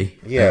 30,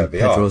 yeah, and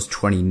Pedro's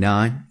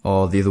 29,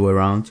 or the other way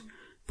around.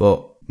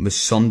 But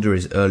Musonda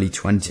is early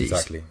 20s.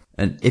 Exactly.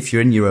 And if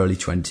you're in your early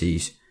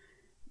 20s,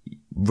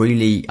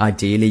 really,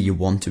 ideally, you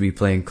want to be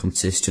playing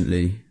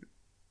consistently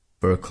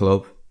for a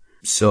club.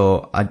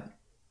 So I'd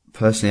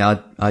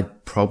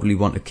probably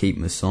want to keep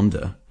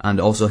Musonda. And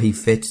also, he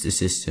fits the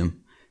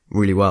system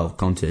really well,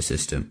 Conte's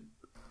system.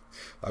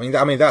 I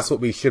mean, that's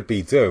what we should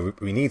be doing.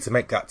 We need to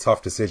make that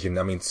tough decision.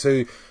 I mean,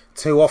 too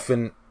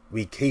often,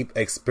 we keep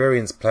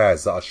experienced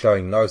players that are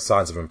showing no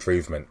signs of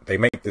improvement. They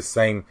make the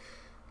same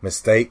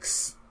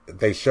mistakes.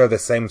 They show the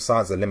same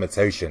signs of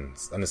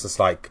limitations. And it's just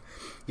like,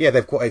 yeah,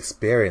 they've got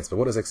experience, but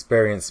what does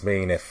experience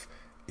mean if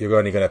you're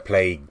only going to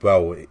play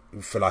well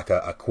for like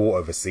a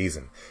quarter of a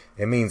season?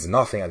 It means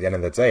nothing at the end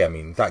of the day. I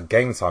mean, that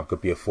game time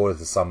could be afforded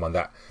to someone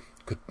that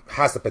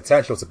has the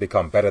potential to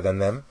become better than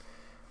them.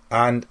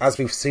 And as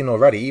we've seen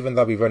already, even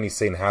though we've only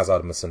seen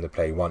Hazard and Masunda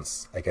play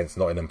once against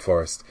Nottingham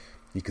Forest,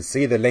 you can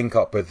see the link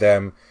up with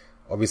them.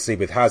 Obviously,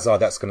 with Hazard,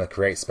 that's going to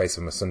create space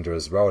for Masunda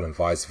as well, and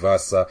vice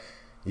versa.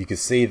 You can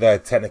see their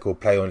technical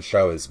play on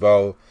show as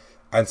well.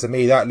 And to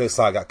me, that looks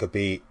like that could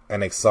be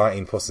an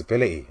exciting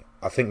possibility.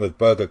 I think with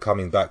Berger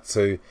coming back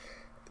too,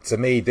 to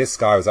me, this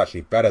guy was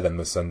actually better than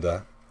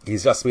Masunda.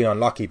 He's just been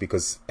unlucky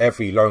because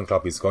every loan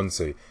club he's gone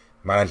to,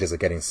 managers are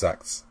getting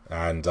sacked.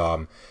 And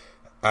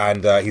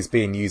he's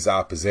being used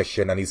out of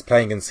position, and he's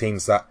playing in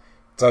teams that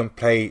don't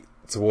play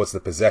towards the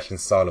possession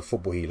style of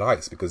football he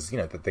likes, because, you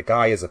know, the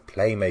guy is a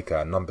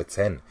playmaker, a number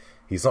 10.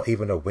 He's not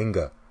even a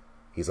winger.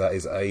 He's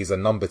a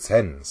number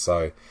 10.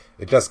 So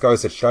it just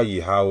goes to show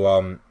you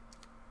how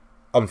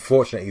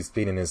unfortunate he's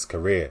been in his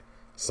career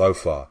so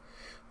far.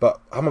 But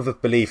I'm of the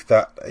belief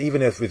that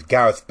even if with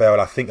Gareth Bale,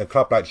 I think a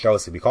club like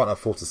Chelsea, we can't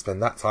afford to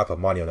spend that type of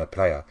money on a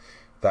player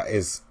that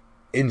is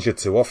injured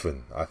too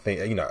often. I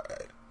think, you know,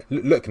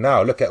 look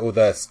at all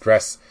the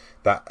stress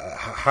that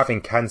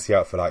having Conte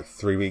out for like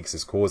 3 weeks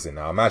is causing.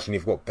 Now imagine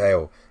you've got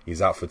Bale,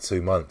 he's out for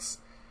 2 months.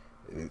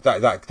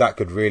 That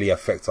could really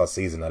affect our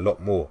season a lot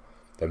more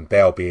than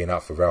Bale being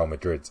out for Real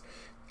Madrid.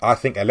 I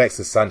think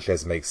Alexis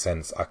Sanchez makes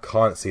sense. I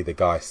can't see the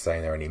guy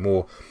staying there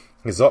anymore.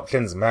 His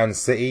options, Man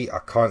City, I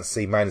can't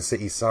see Man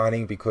City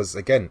signing because,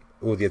 again,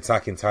 all the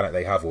attacking talent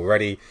they have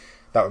already,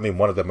 that would mean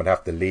one of them would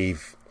have to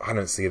leave. I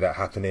don't see that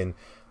happening.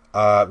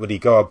 Would he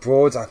go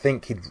abroad? I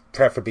think he'd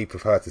preferably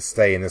prefer to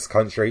stay in this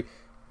country.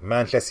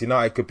 Manchester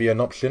United could be an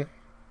option,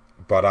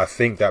 but I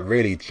think that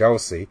really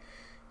Chelsea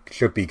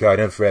should be going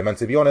in for him. And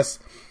to be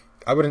honest,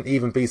 I wouldn't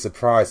even be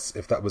surprised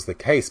if that was the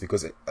case,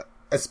 because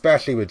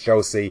especially with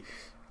Chelsea,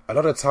 a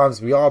lot of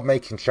times we are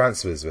making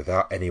transfers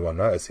without anyone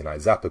noticing. Like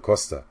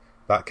Zappacosta,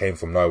 that came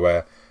from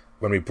nowhere.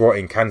 When we brought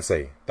in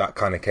Conte, that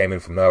kind of came in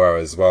from nowhere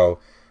as well.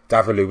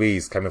 David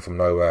Luiz came in from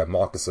nowhere.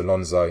 Marcus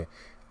Alonso.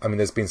 I mean,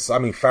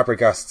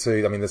 Fabregas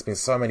too. I mean, there's been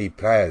so many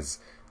players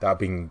that have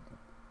been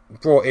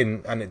brought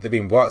in and they've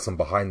been worked on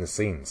behind the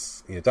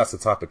scenes. You know, that's the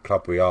type of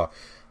club we are.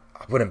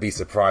 I wouldn't be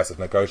surprised if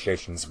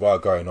negotiations were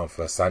going on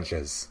for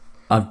Sanchez.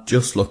 I've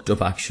just looked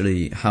up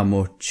actually how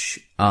much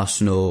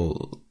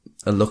Arsenal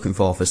are looking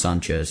for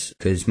Sanchez,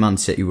 because Man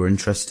City were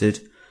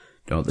interested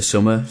at the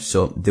summer,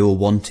 so they were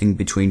wanting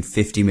between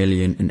 50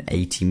 million and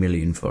 80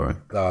 million for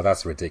him. Oh,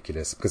 that's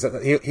ridiculous, because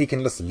he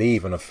can just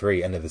leave on a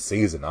free end of the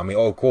season. I mean,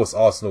 of course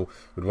Arsenal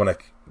would want to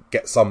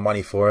get some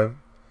money for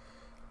him,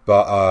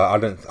 but I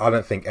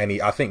don't think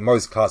any. I think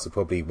most clubs would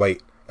probably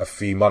wait a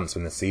few months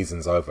when the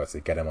season's over to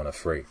get him on a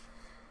free.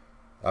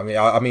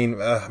 I mean,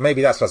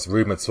 maybe that's just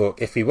rumour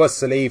talk. If he was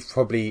to leave,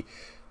 probably,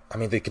 I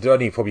mean, they could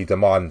only probably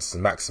demand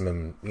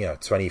maximum,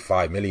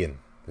 25 million,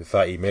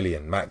 30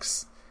 million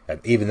max. And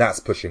even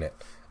that's pushing it.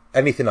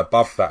 Anything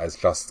above that is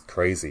just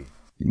crazy.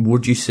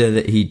 Would you say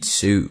that he'd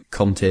suit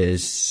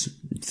Conte's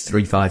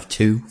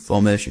 3-5-2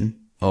 formation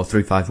or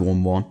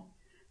 3-5-1-1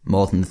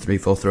 more than the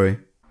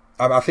 3-4-3?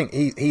 I think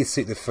he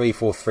suit the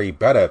 3-4-3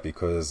 better,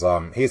 because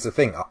here's the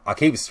thing. I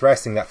keep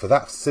stressing that for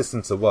that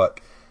system to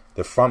work,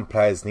 the front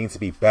players need to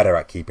be better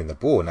at keeping the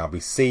ball. Now we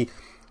see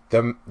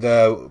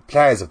the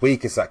players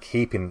weakest at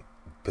keeping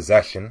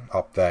possession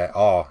up there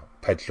are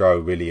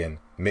Pedro, Willian,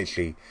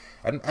 Mitchell.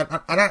 And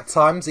at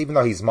times, even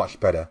though he's much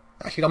better,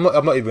 actually, I'm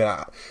not going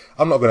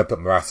to put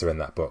Morata in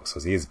that box,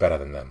 because he is better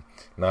than them.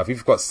 Now, if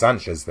you've got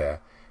Sanchez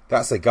there,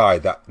 that's a guy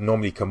that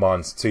normally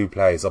commands 2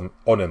 players on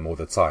him all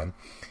the time.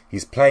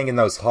 He's playing in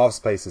those half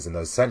spaces, in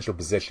those central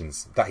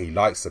positions that he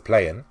likes to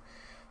play in,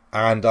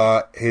 and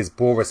his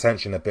ball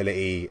retention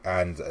ability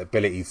and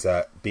ability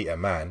to beat a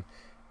man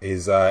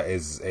is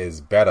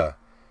better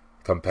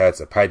compared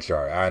to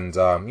Pedro, and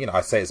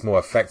I say it's more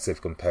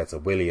effective compared to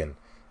Willian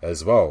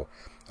as well.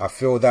 I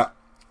feel that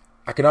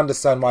I can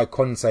understand why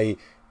Conte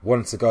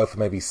wanted to go for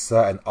maybe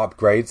certain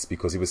upgrades,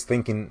 because he was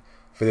thinking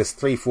for this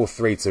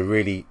 3-4-3 to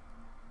really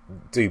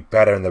do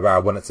better in the way I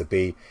want it to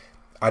be,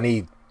 I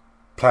need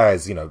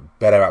players,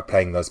 better at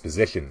playing those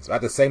positions.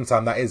 At the same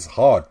time, that is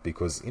hard,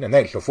 because,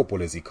 nature of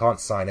football is you can't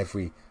sign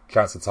every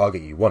transfer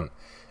target you want.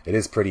 It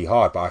is pretty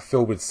hard, but I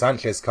feel with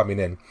Sanchez coming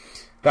in,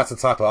 that's the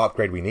type of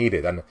upgrade we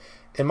needed. And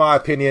in my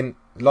opinion,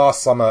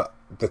 last summer,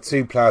 the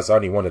 2 players I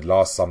only wanted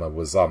last summer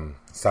was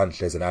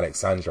Sanchez and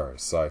Alexandro.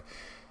 So,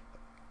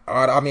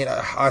 I mean,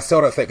 I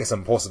still don't think it's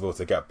impossible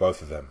to get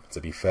both of them,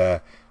 to be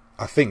fair.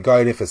 I think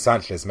going in for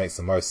Sanchez makes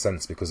the most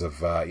sense because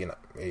of,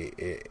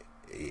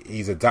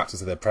 he's adapted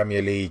to the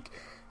Premier League.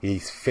 He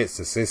fits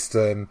the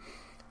system.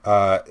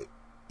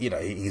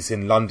 He's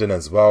in London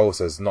as well,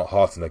 so it's not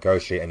hard to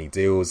negotiate any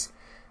deals.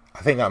 I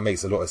think that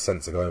makes a lot of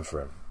sense to go in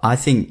for him. I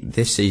think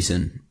this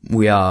season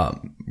we are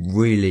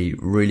really,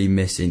 really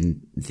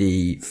missing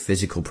the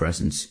physical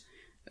presence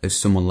as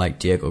someone like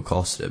Diego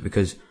Costa,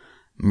 because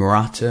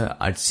Morata,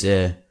 I'd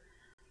say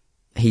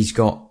he's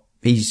not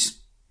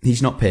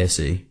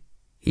pacey,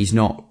 he's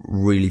not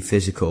really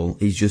physical,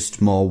 he's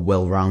just more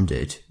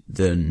well-rounded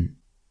than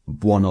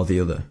one or the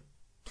other.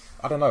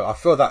 I don't know, I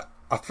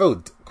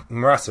feel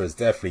Morata is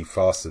definitely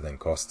faster than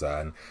Costa,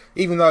 and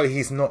even though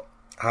he's not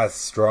as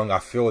strong, I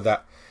feel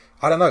that,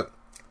 I don't know,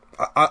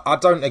 I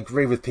don't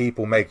agree with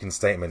people making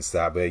statements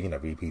that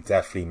we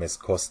definitely miss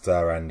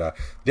Costa, and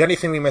the only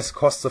thing we miss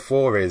Costa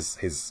for is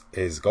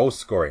his goal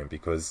scoring,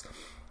 because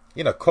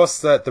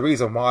Costa, the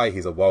reason why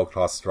he's a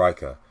world-class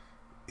striker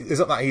is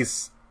not that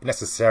he's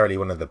necessarily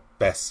one of the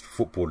best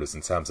footballers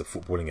in terms of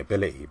footballing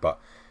ability, but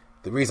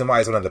the reason why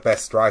he's one of the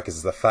best strikers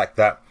is the fact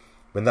that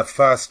when the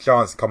first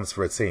chance comes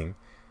for a team,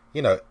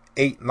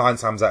 8-9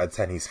 times out of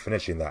 10 he's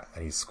finishing that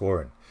and he's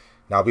scoring.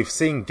 Now, we've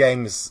seen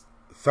games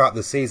throughout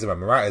the season when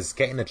Morata's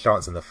getting a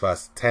chance in the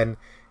first 10,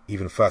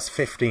 even first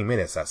 15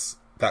 minutes.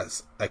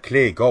 That's a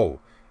clear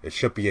goal. It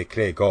should be a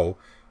clear goal.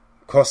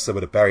 Costa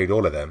would have buried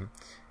all of them,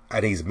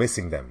 and he's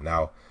missing them.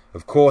 Now,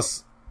 of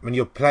course, when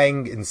you're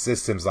playing in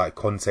systems like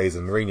Conte's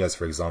and Mourinho's,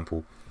 for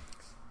example,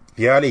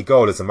 the early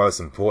goal is the most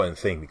important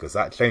thing, because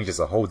that changes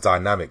the whole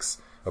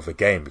dynamics of a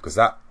game, because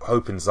that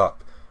opens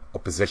up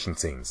opposition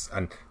teams.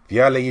 And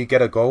the earlier you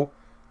get a goal,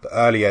 the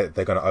earlier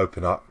they're going to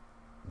open up,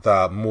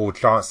 the more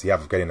chance you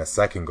have of getting a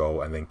second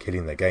goal and then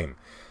killing the game.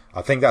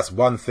 I think that's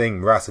one thing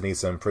Morata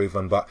needs to improve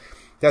on, but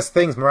there's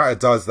things Morata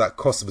does that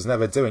Costa was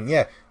never doing.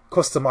 Yeah,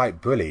 Costa might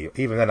bully.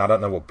 Even then, I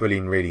don't know what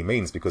bullying really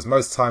means, because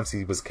most times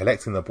he was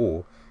collecting the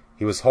ball,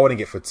 he was holding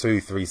it for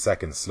 2-3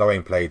 seconds,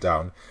 slowing play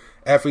down.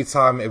 Every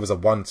time it was a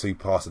 1-2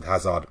 pass at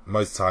Hazard,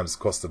 most times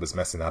Costa was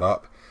messing that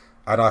up.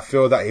 And I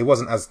feel that he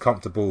wasn't as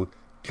comfortable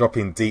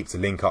dropping deep to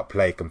link up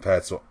play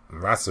compared to what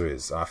Morata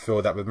is. And I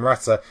feel that with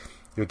Morata,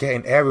 you're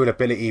getting aerial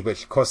ability,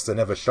 which Costa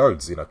never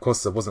showed.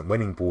 Costa wasn't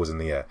winning balls in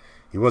the air.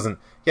 He wasn't,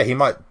 he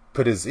might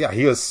put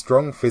he was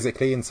strong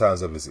physically in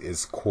terms of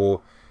his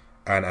core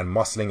and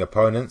muscling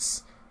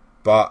opponents.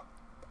 But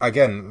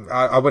again,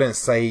 I wouldn't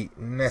say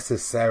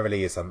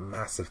necessarily it's a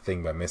massive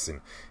thing we're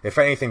missing. If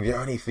anything, the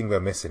only thing we're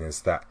missing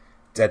is that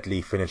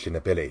deadly finishing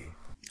ability.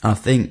 I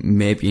think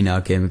maybe in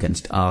our game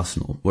against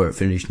Arsenal, where it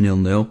finished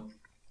 0-0,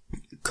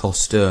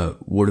 Costa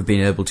would have been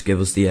able to give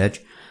us the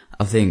edge.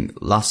 I think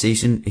last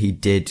season he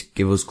did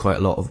give us quite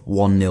a lot of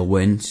 1-0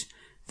 wins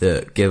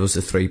that gave us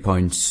the 3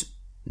 points,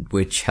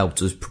 which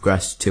helped us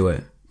progress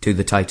to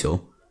the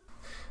title.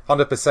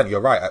 100%, you're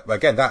right.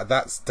 Again,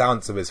 that's down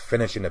to his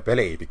finishing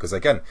ability, because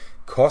again,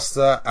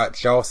 Costa at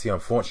Chelsea,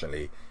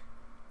 unfortunately,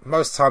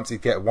 most times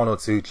he'd get 1 or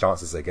 2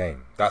 chances a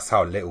game. That's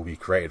how little we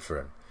created for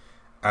him.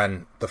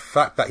 And the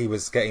fact that he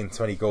was getting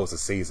 20 goals a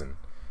season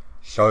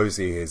shows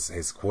you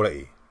his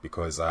quality,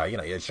 because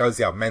it shows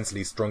you how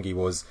mentally strong he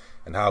was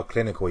and how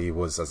clinical he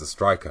was as a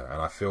striker. And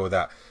I feel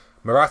that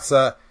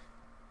Morata,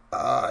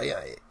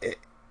 I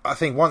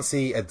think once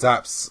he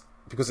adapts,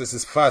 because it's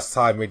his first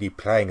time really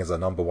playing as a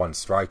number one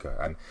striker,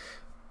 and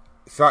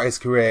throughout his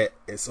career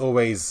it's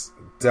always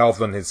delved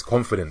on his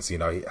confidence.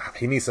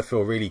 He needs to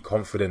feel really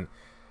confident.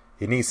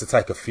 He needs to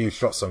take a few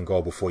shots on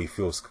goal before he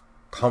feels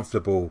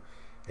comfortable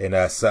in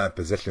certain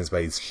positions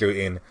where he's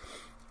shooting.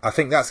 I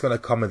think that's going to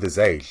come with his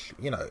age.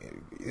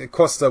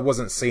 Costa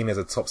wasn't seen as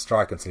a top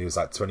striker until he was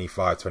like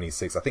 25,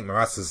 26. I think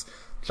Morata's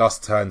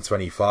just turned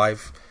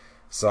 25.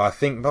 So I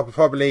think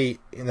probably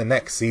in the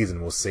next season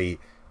we'll see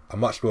a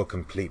much more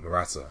complete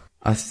Morata.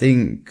 I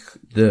think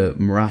the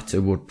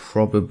Morata would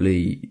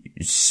probably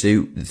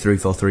suit the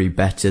 3-4-3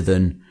 better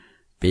than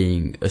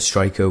being a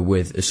striker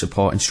with a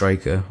supporting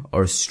striker,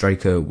 or a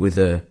striker with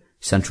a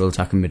central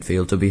attacking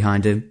midfielder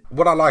behind him.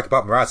 What I like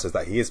about Morata is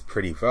that he is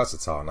pretty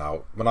versatile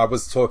now. When I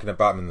was talking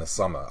about him in the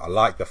summer, I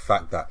like the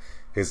fact that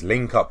his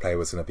link-up play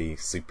was going to be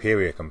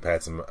superior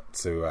compared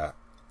to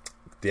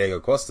Diego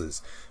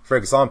Costa's. For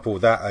example,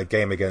 that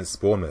game against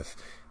Bournemouth,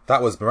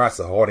 that was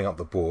Morata holding up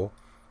the ball,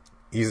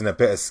 using a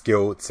bit of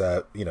skill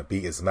to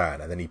beat his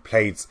man, and then he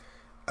played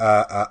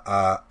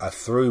a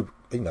through,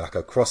 like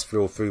a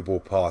cross-field through ball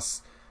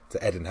pass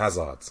to Eden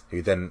Hazard,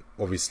 who then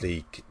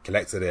obviously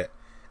collected it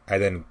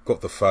and then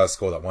got the first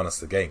goal that won us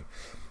the game.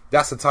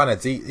 That's the kind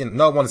of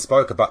no one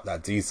spoke about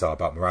that detail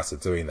about Morata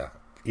doing that.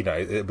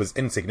 It was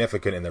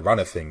insignificant in the run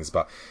of things,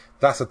 but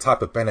that's the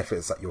type of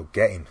benefits that you're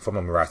getting from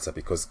a Morata,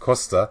 because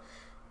Costa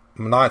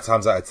 9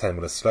 times out of 10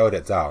 would have slowed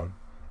it down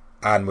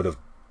and would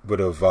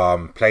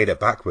have played it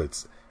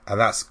backwards, and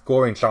that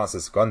scoring chance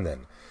is gone.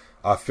 Then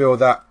I feel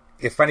that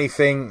if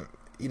anything,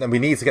 we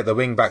need to get the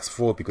wing backs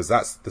forward, because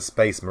that's the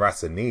space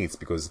Morata needs,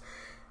 because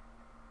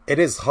it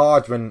is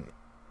hard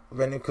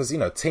because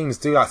teams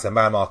do like to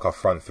man mark our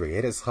front three.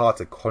 It is hard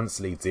to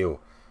constantly deal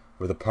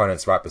with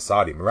opponents right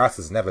beside you.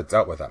 Morata's never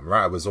dealt with that.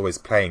 Morata was always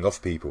playing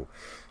off people.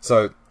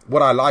 So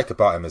what I like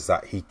about him is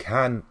that he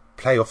can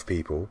play off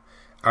people,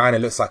 and it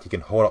looks like he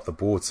can hold up the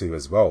ball too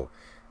as well.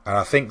 And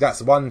I think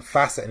that's one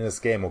facet in this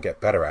game we'll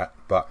get better at.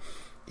 But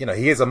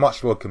he is a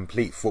much more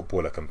complete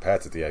footballer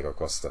compared to Diego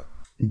Costa.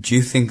 Do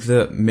you think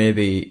that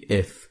maybe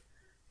if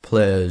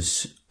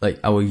players, like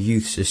our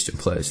youth system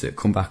players that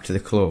come back to the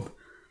club,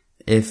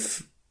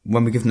 if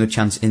when we give them a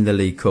chance in the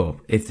League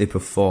Cup, if they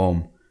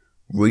perform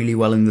really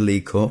well in the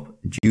League Cup,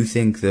 do you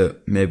think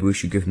that maybe we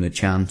should give them a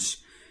chance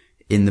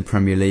in the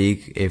Premier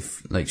League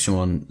if, like,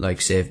 someone,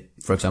 like, say,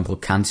 for example,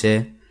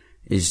 Conte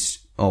is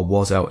or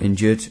was out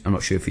injured? I'm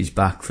not sure if he's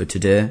back for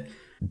today.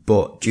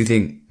 But do you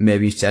think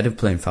maybe instead of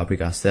playing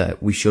Fabregas there,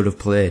 we should have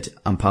played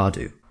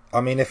Ampadu?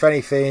 I mean, if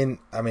anything,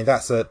 I mean,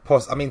 that's a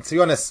I mean, to be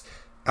honest,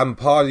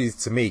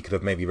 Ampadu to me could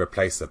have maybe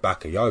replaced the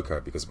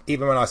Bakayoko, because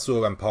even when I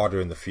saw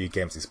Ampadu in the few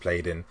games he's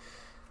played in,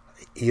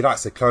 he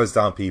likes to close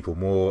down people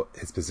more.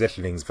 His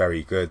positioning's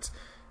very good.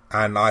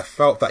 And I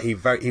felt that he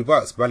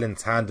works well in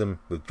tandem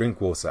with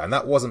Drinkwater. And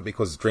that wasn't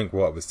because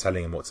Drinkwater was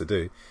telling him what to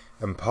do.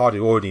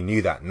 Ampadu already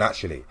knew that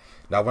naturally.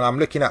 Now, when I'm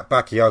looking at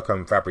Bakayoko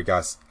and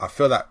Fabregas, I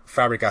feel that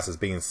Fabregas is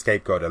being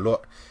scapegoated a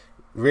lot.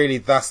 Really,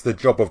 that's the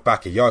job of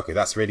Bakayoko.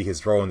 That's really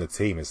his role in the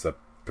team, is to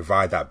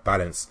provide that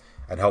balance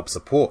and help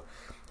support.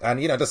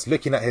 And, you know, just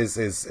looking at his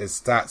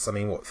stats, I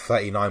mean,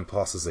 39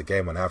 passes a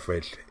game on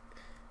average.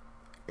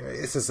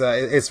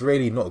 It's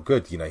really not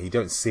good. You know, you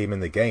don't see him in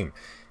the game.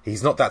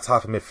 He's not that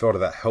type of midfielder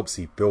that helps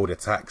you build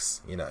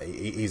attacks. You know,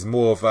 he's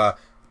more of a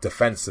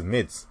defensive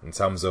mid in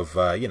terms of,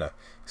 you know,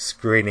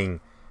 screening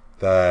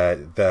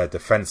the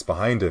defence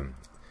behind him.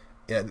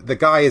 You know, the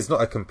guy is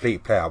not a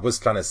complete player. I was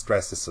trying to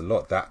stress this a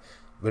lot, that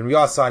when we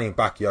are signing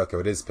Bakayoko,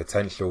 it is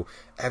potential.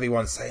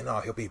 Everyone's saying, oh,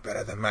 he'll be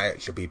better than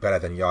Matic, he'll be better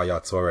than Yaya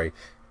Toure.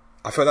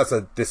 I feel that's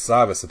a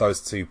disservice to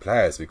those two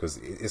players, because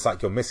it's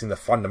like you're missing the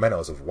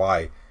fundamentals of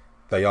why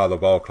they are the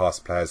world-class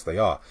players they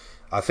are.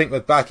 I think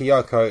with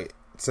Bakayoko,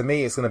 to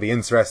me, it's going to be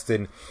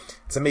interesting.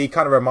 To me, it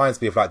kind of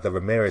reminds me of like the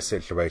Ramirez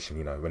situation.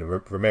 You know, when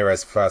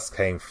Ramirez first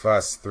came,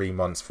 first 3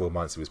 months, 4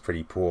 months, he was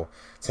pretty poor.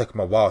 It took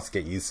him a while to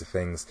get used to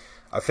things.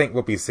 I think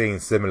we'll be seeing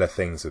similar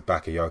things with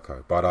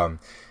Bakayoko. But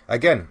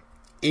again,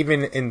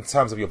 even in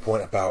terms of your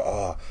point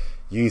about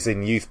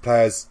using youth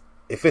players,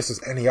 if this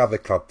was any other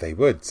club, they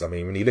would. I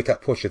mean, when you look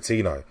at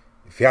Pochettino,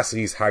 if he has to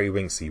use Harry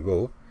Winks, he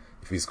will.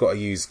 If he's got to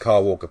use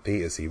Kyle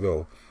Walker-Peters, he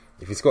will.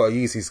 If he's got to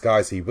use these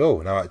guys, he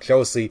will. Now, at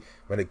Chelsea,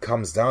 when it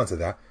comes down to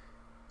that,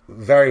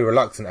 very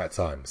reluctant at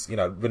times. You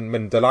know,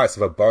 when the likes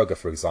of a Boga,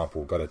 for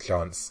example, got a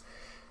chance,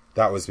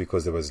 that was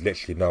because there was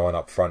literally no one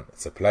up front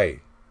to play.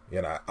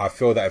 You know, I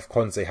feel that if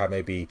Conte had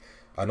maybe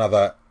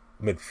another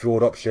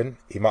midfield option,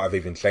 he might have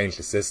even changed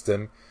the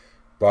system.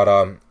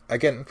 But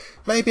again,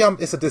 maybe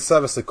it's a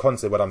disservice to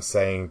Conte what I'm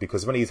saying,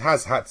 because when he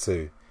has had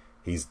to,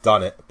 he's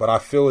done it. But I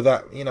feel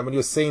that, you know, when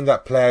you're seeing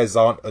that players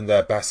aren't in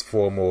their best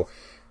form, or,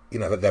 you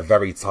know, that they're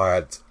very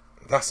tired,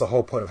 that's the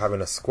whole point of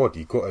having a squad.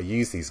 You've got to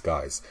use these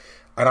guys.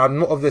 And I'm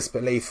not of this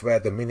belief where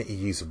the minute you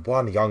use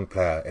one young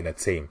player in a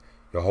team,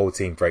 your whole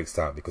team breaks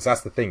down. Because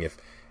that's the thing.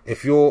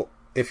 If your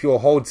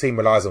whole team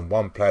relies on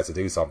one player to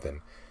do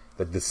something,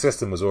 the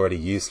system was already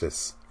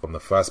useless from the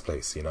first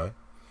place, you know?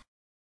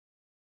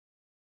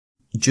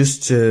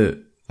 Just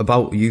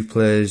about youth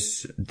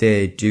players,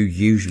 they do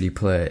usually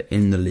play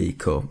in the League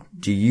Cup.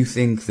 Do you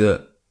think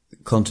that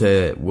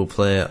Conte will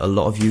play a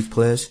lot of youth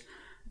players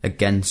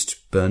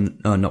against Bournemouth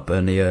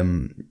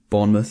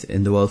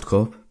in the World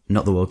Cup?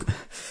 Not the World Cup,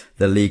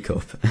 the League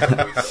Cup.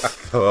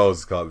 The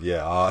World Cup,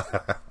 yeah.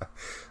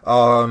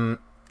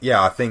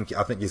 Yeah, I think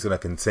he's going to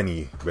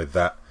continue with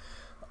that.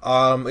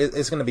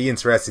 It's going to be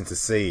interesting to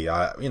see.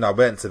 I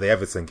went to the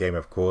Everton game,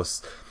 of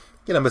course.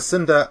 You know,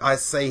 Masunda, I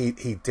say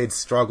he did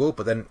struggle,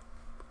 but then,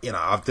 you know,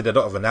 I did a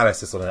lot of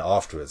analysis on it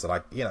afterwards, and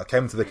I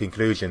came to the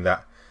conclusion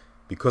that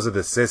because of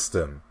the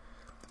system,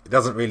 it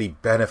doesn't really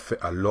benefit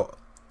a lot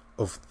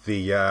of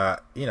the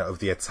of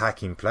the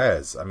attacking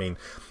players. I mean,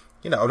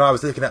 you know, when I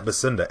was looking at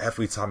Masunda,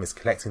 every time he's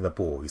collecting the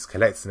ball, he's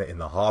collecting it in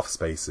the half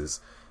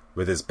spaces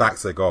with his back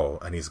to the goal,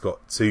 and he's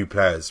got two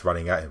players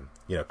running at him,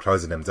 you know,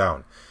 closing him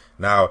down.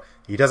 Now,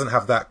 he doesn't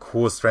have that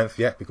core strength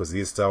yet because he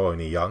is still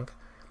only young,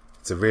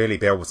 to really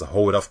be able to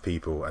hold off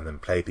people and then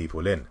play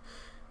people in.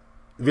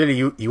 Really,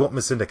 you want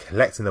Masunda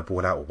collecting the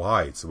ball out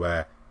wide,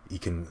 where he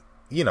can,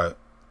 you know,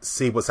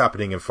 see what's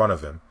happening in front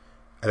of him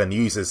and then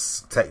use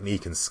his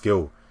technique and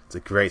skill to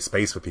create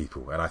space for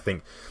people. And I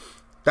think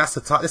that's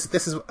the type. This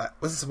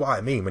is what I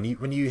mean.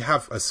 When you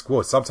have a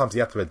squad, sometimes you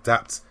have to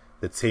adapt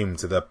the team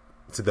to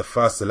the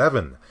first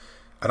 11.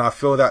 And I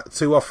feel that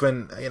too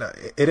often, you know,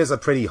 it is a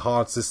pretty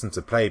hard system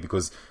to play,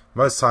 because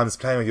most times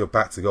playing with your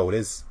back to goal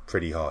is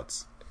pretty hard.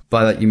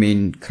 By that you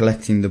mean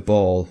collecting the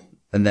ball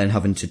and then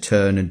having to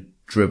turn and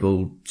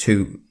dribble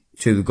to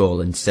the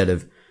goal, instead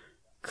of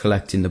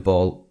collecting the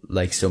ball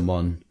like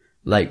someone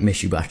like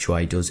Michy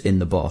Batshuayi does in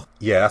the box.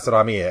 Yeah, that's what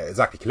I mean.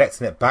 Exactly,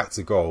 collecting it back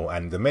to goal,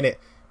 and the minute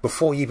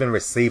before you even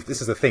receive,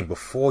 this is the thing,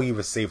 before you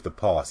receive the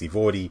pass, you've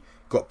already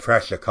got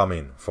pressure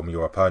coming from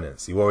your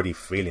opponents. You're already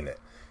feeling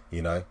it,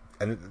 you know.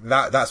 And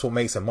that's what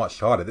makes it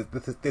much harder.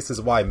 This is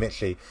why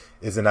Michy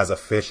isn't as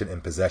efficient in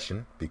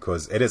possession,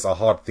 because it is a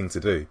hard thing to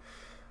do.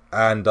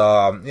 And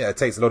it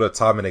takes a lot of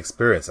time and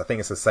experience. I think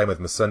it's the same with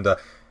Masunda.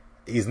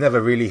 He's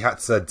never really had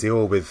to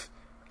deal with,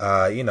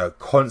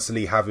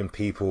 constantly having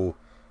people,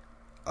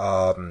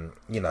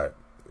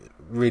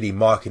 really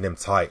marking him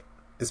tight.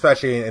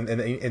 Especially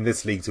in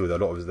this league too,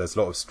 there's a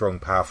lot of strong,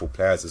 powerful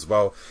players as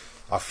well.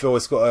 I feel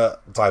it's got to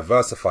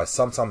diversify.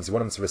 Sometimes you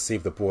want him to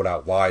receive the ball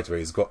out wide where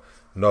he's got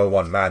no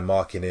one man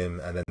marking him,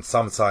 and then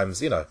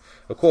sometimes, of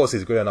course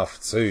he's good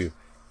enough to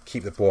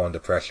keep the ball under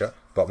pressure,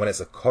 but when it's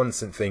a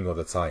constant thing all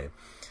the time,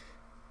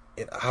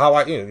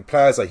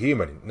 players are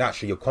human.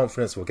 Naturally, your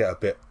confidence will get a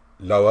bit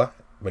lower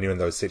when you're in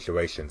those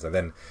situations, and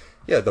then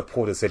the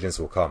poor decisions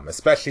will come,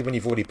 especially when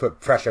you've already put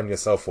pressure on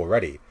yourself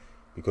already,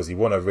 because you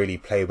want to really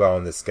play well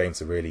in this game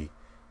to really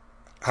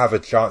have a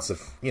chance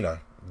of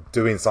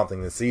doing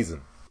something this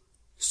season.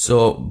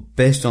 So,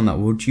 based on that,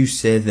 would you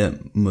say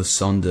that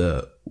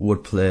Musonda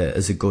would play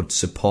as a good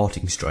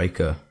supporting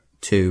striker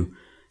to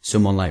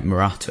someone like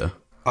Morata?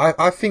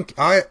 I think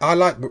I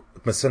like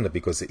Musonda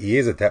because he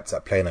is adept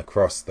at playing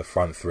across the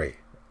front three.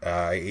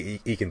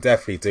 He can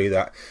definitely do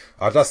that.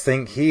 I just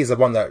think he's the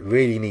one that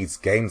really needs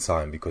game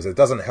time, because it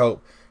doesn't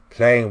help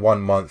playing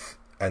 1 month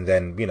and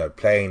then,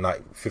 playing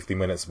like 50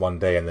 minutes one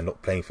day and then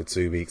not playing for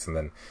 2 weeks and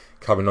then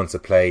coming on to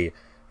play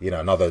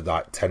another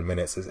like 10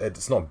 minutes.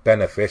 It's not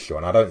beneficial,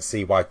 and I don't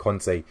see why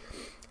Conte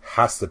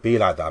has to be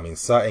like that. I mean,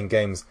 certain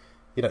games,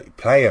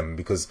 play him,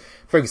 because,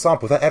 for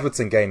example, that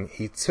Everton game,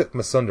 he took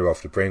Musonda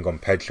off to bring on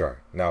Pedro.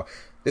 Now,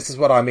 this is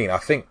what I mean. I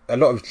think a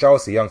lot of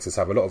Chelsea youngsters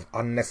have a lot of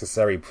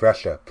unnecessary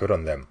pressure put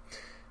on them.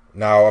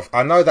 Now,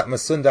 I know that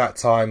Musonda at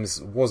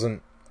times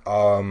wasn't,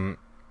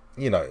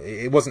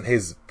 it wasn't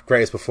his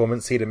greatest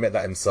performance. He'd admit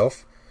that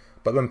himself.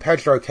 But when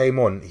Pedro came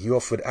on, he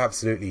offered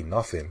absolutely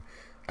nothing.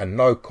 And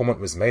no comment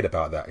was made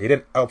about that. He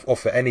didn't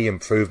offer any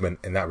improvement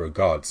in that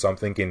regard. So I'm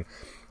thinking,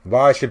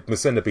 why should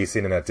Musonda be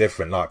seen in a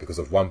different light because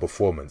of one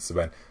performance?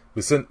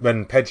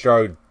 When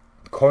Pedro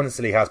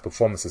constantly has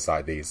performances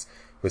like these,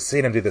 we're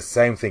seeing him do the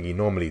same thing he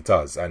normally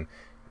does, and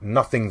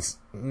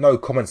no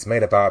comments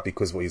made about it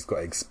because he's got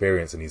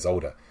experience and he's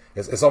older.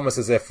 It's almost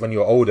as if when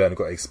you're older and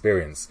got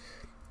experience,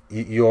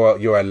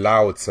 you're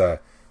allowed to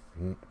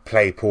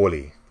play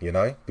poorly,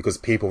 because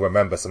people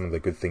remember some of the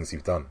good things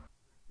you've done.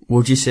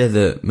 Would you say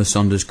that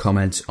Musonda's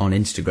comments on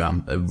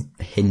Instagram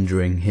are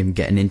hindering him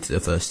getting into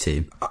the first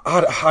team?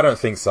 I don't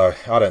think so.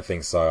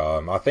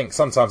 I think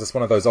sometimes it's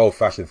one of those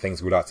old-fashioned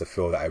things we like to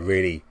feel that it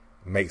really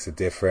makes a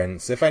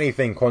difference. If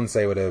anything,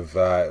 Conte would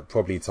have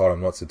probably told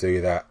him not to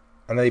do that,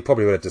 and then he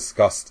probably would have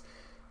discussed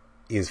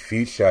his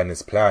future and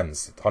his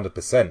plans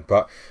 100%.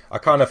 But I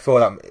kind of feel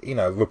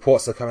that,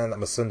 reports are coming in that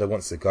Musonda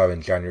wants to go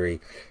in January.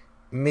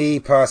 Me,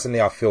 personally,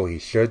 I feel he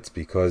should,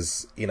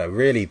 because,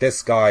 really,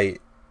 this guy,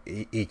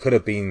 he could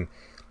have been,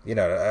 like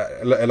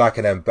not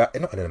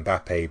an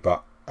Mbappe,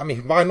 but, I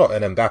mean, why not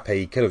an Mbappe?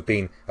 He could have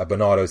been a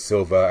Bernardo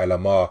Silva, a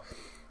Lamar.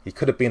 He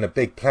could have been a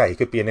big player. He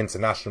could be an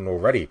international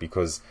already,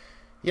 because,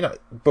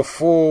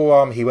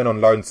 before he went on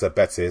loan to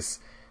Betis,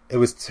 it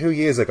was 2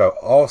 years ago,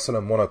 Arsenal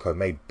and Monaco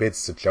made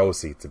bids to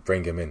Chelsea to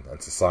bring him in and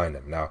to sign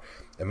him. Now,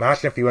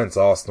 imagine if he went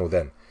to Arsenal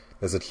then.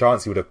 There's a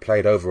chance he would have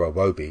played over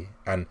Iwobi,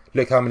 and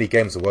look how many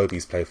games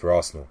Iwobi's played for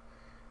Arsenal.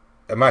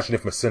 Imagine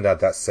if Musonda had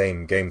that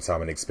same game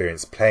time and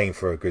experience playing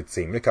for a good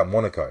team. Look at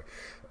Monaco.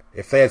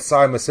 If they had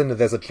signed Musonda,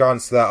 there's a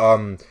chance that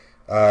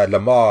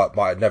Lamar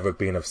might never have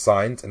been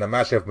signed. And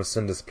imagine if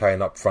Musonda's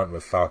playing up front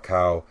with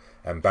Falcao,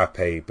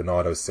 Mbappe,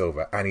 Bernardo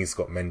Silva, and he's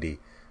got Mendy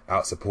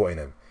out supporting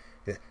him.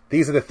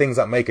 These are the things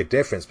that make a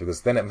difference,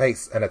 because then it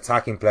makes an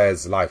attacking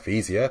player's life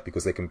easier,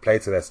 because they can play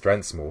to their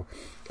strengths more.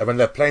 And when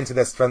they're playing to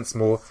their strengths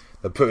more,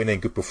 they're putting in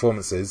good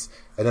performances,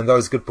 and then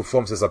those good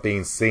performances are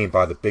being seen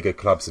by the bigger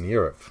clubs in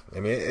Europe. I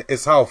mean,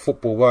 it's how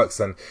football works,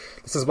 and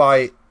this is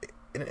why,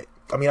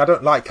 I mean, I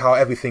don't like how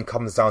everything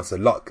comes down to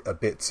luck a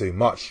bit too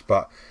much,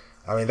 but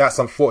I mean, that's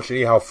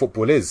unfortunately how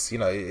football is.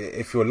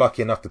 If you're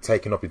lucky enough to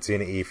take an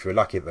opportunity, if you're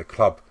lucky that the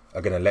club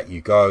are going to let you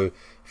go,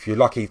 if you're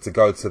lucky to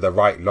go to the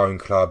right loan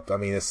club, I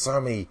mean, there's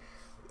so many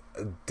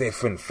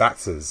different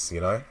factors,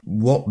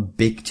 What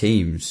big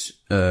teams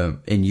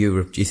in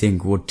Europe do you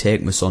think would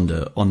take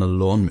Musonda on a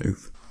loan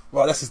move?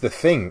 Well, this is the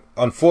thing.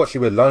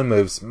 Unfortunately, with loan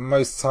moves,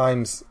 most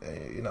times,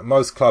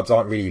 most clubs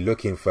aren't really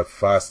looking for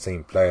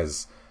first-team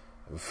players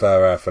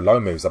for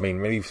loan moves. I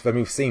mean, when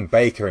we've seen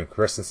Baker and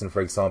Christensen,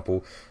 for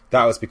example,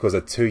 that was because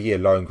a 2-year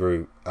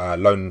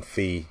loan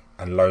fee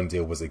and loan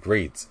deal was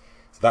agreed.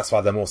 So that's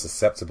why they're more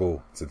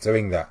susceptible to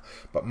doing that.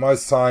 But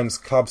most times,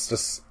 clubs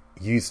just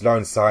use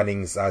loan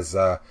signings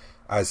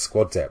as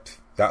squad depth.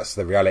 That's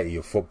the reality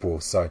of football.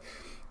 So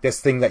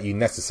this thing that you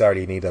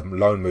necessarily need a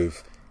loan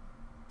move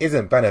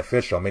isn't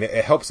beneficial. I mean,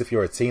 it helps if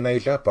you're a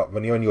teenager, but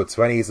when you're in your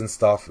 20s and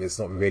stuff, it's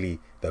not really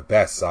the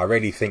best. So I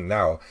really think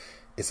now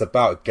it's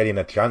about getting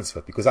a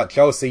transfer, because at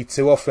Chelsea,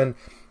 too often,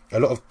 a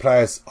lot of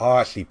players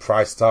are actually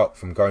priced out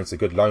from going to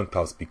good loan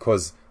clubs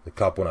because the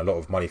club want a lot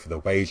of money for the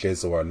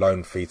wages or a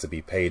loan fee to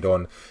be paid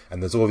on,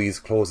 and there's all these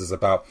clauses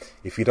about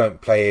if you don't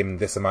play in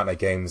this amount of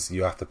games,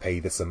 you have to pay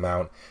this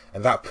amount,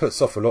 and that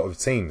puts off a lot of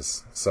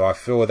teams. So I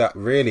feel that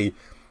really,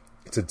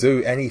 to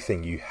do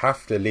anything, you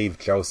have to leave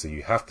Chelsea,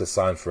 you have to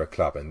sign for a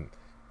club and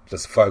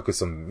just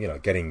focus on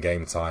getting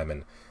game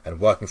time and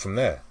working from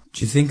there.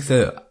 Do you think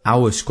that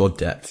our squad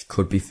depth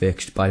could be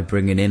fixed by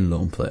bringing in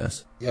loan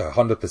players? Yeah,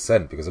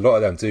 100%, because a lot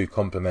of them do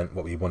complement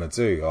what we want to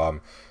do.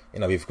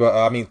 We've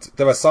got,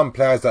 there are some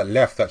players that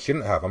left that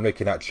shouldn't have. I'm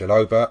looking at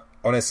Chalobah.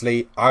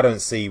 honestly, I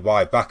don't see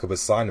why Baka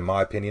was signed, in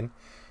my opinion,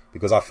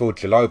 because I feel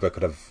Jalobah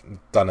could have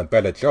done a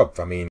better job.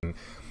 I mean,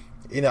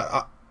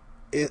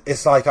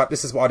 it's like,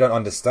 this is what I don't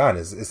understand.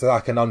 It's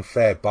like an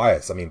unfair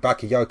bias. I mean,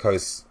 Bakayoko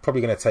is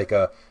probably going to take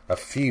a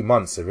few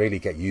months to really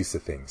get used to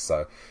things.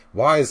 So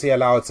why is he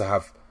allowed to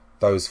have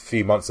those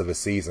few months of a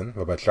season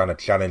where we're trying to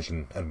challenge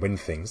and win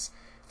things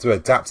to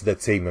adapt to the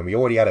team when we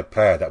already had a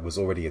player that was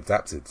already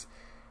adapted?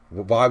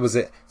 Why was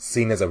it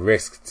seen as a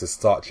risk to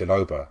start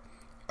Jalobah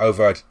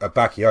over a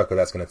Bakayoko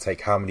that's going to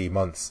take how many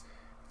months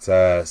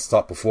to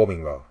start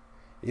performing well?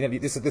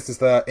 This is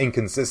the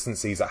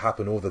inconsistencies that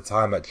happen all the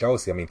time at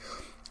Chelsea. I mean,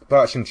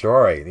 Bertrand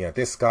Traore,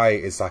 this guy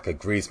is like a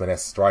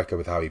Griezmann-esque striker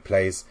with how he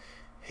plays.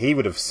 He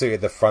would have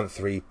suited the front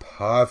three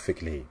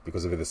perfectly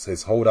because of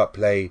his hold-up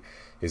play,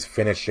 his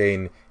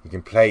finishing. He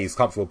can play. He's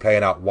comfortable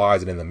playing out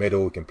wide and in the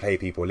middle. He can play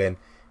people in.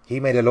 He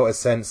made a lot of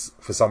sense.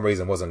 For some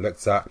reason, wasn't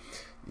looked at.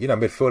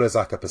 Midfielders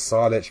like a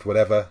Pasalic,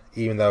 whatever.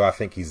 Even though I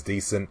think he's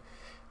decent,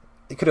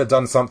 he could have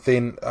done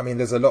something. I mean,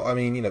 there's a lot. I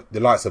mean, the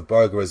likes of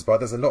Berger as well.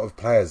 There's a lot of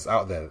players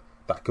out there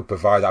that could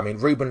provide. I mean,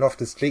 Ruben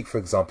Loftus-Cheek, for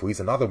example, he's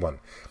another one.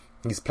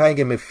 He's playing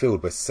in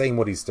midfield, but seeing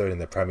what he's doing in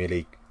the Premier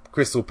League.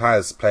 Crystal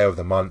Palace Player of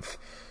the Month,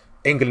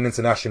 England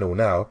International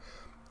now.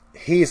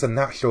 He is a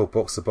natural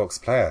box-to-box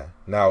player.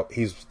 Now,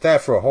 he's there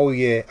for a whole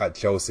year at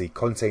Chelsea.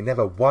 Conte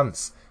never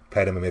once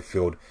played him in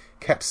midfield,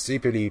 kept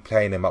stupidly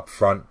playing him up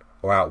front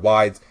or out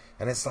wide.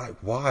 And it's like,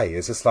 why?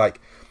 It's just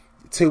like,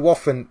 too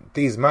often,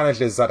 these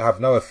managers that have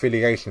no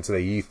affiliation to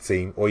the youth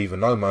team, or even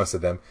know most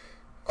of them,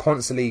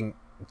 constantly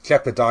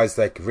jeopardise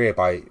their career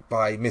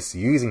by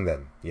misusing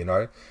them,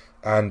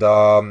 And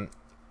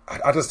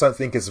I just don't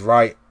think it's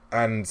right.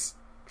 And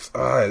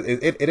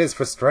it is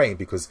frustrating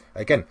because,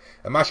 again,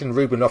 imagine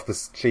Ruben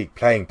Loftus-Cheek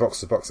playing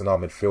box-to-box in our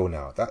midfield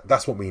now.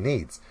 That's what we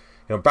need.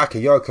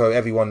 Bakayoko,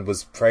 everyone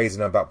was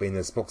praising him about being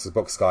this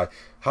box-to-box guy.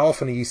 How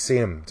often do you see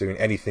him doing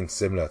anything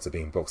similar to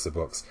being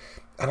box-to-box?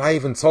 And I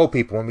even told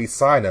people when we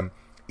sign him,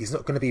 he's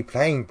not going to be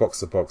playing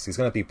box-to-box. He's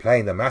going to be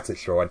playing the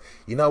Matic role. And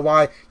you know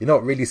why? You're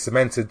not really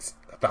cemented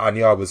that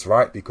Anya was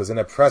right, because in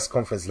a press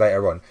conference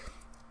later on,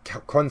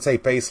 Conte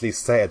basically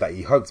stated that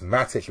he hoped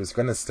Matic was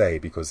going to stay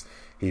because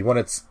he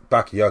wanted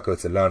Bakayoko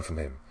to learn from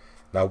him.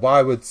 Now,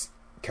 why would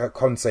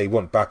Conte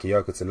want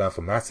Bakayoko to learn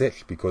from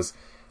Matic? Because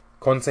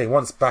Conte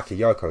wants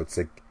Bakayoko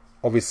to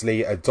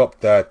obviously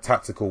adopt the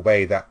tactical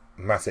way that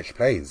Matic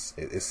plays.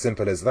 It's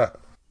simple as that.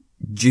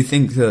 Do you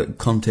think that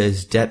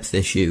Conte's depth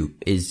issue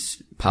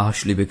is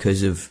partially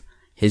because of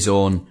his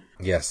own...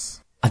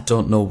 Yes. I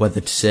don't know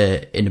whether to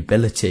say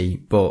inability,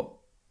 but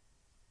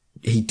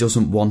he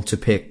doesn't want to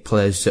pick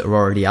players that are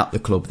already at the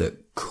club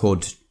that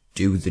could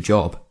do the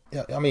job.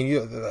 Yeah, I mean,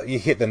 you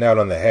hit the nail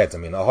on the head. I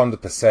mean,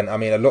 100%. I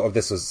mean, a lot of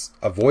this was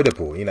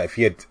avoidable. If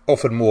he had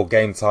offered more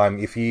game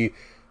time,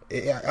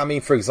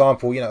 for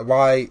example,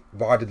 why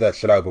did the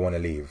Jalobah want to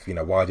leave?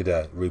 Why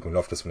did Ruben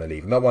Loftus want to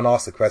leave? No one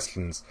asked the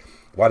questions,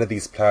 why did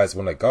these players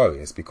want to go?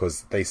 It's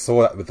because they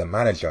saw that with the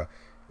manager,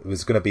 it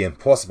was going to be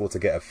impossible to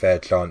get a fair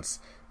chance.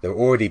 They were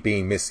already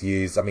being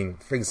misused. I mean,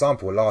 for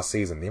example, last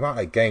season, the amount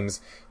of games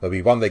where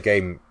we won the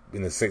game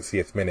in the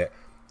 60th minute,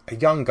 a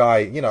young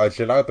guy,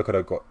 Jalobah could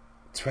have got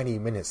 20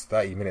 minutes,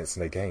 30 minutes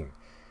in a game.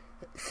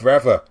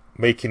 Forever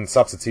making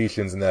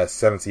substitutions in the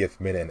 70th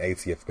minute and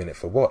 80th minute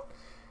for what?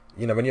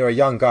 When you're a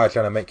young guy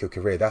trying to make your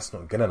career, that's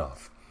not good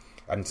enough.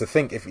 And to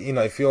think, if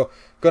you're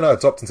going to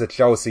adopt into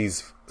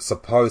Chelsea's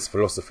supposed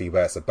philosophy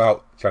where it's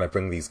about trying to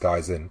bring these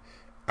guys in,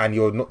 and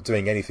you're not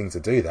doing anything to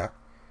do that,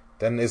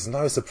 then there's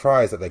no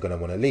surprise that they're going to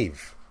want to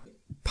leave.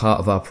 Part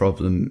of our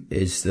problem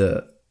is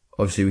that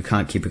obviously we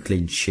can't keep a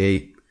clean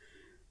sheet,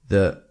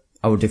 that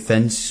our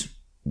defence,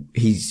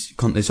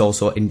 Conte's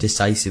also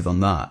indecisive on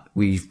that.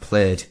 We've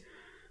played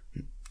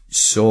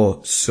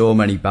so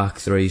many back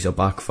threes or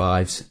back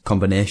fives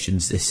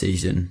combinations this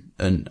season,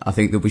 and I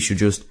think that we should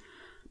just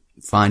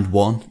find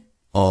one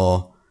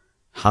or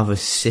have a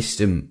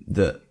system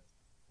that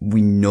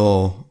we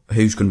know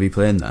who's going to be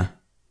playing there.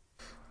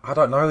 I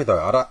don't know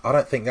though. I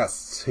don't think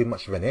that's too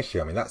much of an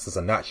issue. I mean, that's just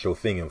a natural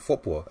thing in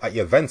football. At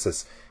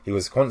Juventus, he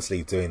was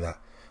constantly doing that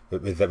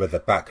with the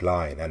back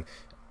line. And,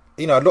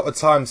 a lot of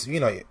times,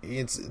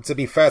 to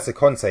be fair to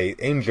Conte,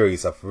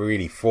 injuries have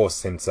really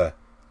forced him to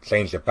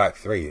change the back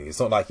three. It's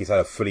not like he's had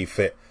a fully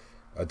fit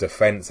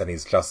defence and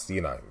he's just,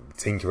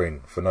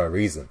 tinkering for no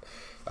reason.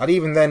 And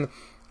even then,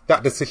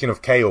 that decision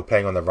of Cahill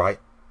playing on the right,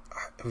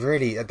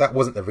 really, that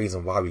wasn't the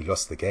reason why we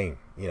lost the game.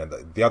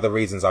 The other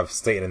reasons I've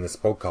stated in this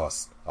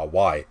podcast are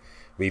why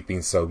we've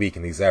been so weak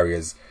in these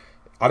areas.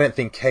 I don't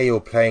think Cahill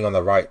playing on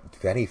the right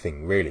did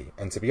anything, really.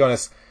 And to be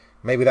honest,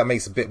 maybe that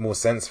makes a bit more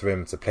sense for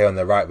him to play on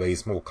the right where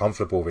he's more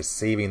comfortable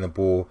receiving the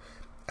ball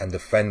and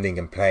defending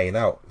and playing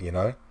out,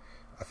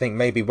 I think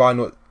maybe why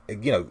not,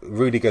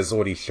 Rudiger's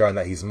already shown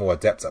that he's more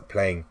adept at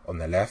playing on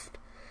the left.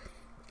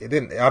 I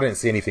didn't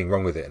see anything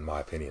wrong with it, in my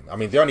opinion. I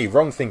mean, the only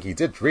wrong thing he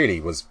did, really,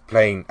 was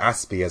playing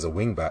Aspie as a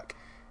wing-back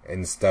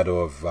instead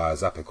of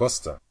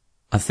Zappacosta.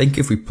 I think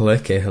if we play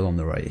Cahill on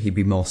the right, he'd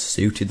be more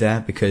suited there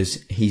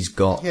because he's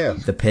got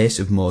the pace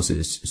of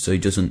Moses, so he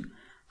doesn't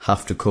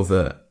have to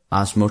cover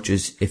as much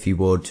as if he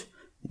would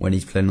when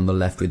he's playing on the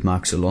left with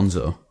Max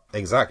Alonso.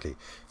 Exactly.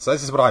 So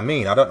this is what I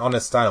mean. I don't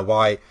understand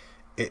why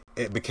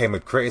it became a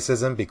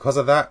criticism because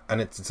of that.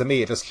 And to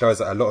me, it just shows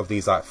that a lot of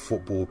these like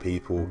football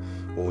people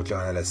or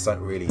journalists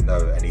don't really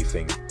know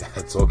anything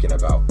they're talking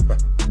about.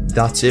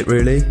 That's it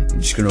really.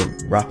 I'm just going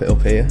to wrap it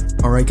up here.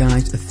 Alright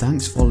guys,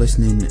 thanks for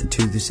listening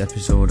to this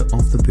episode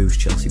of the Booce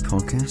Chelsea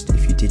podcast.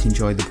 If you did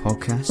enjoy the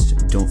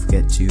podcast, don't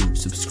forget to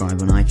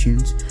subscribe on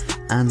iTunes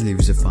and leave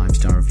us a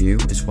 5-star review,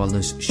 as well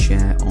as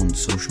share on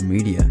social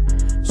media.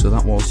 So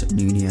that was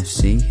Nuni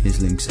FC.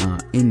 His links are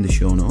in the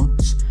show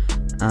notes.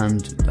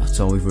 And that's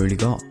all we've really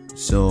got.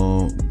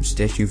 So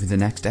stay tuned for the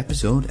next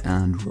episode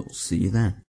and we'll see you then.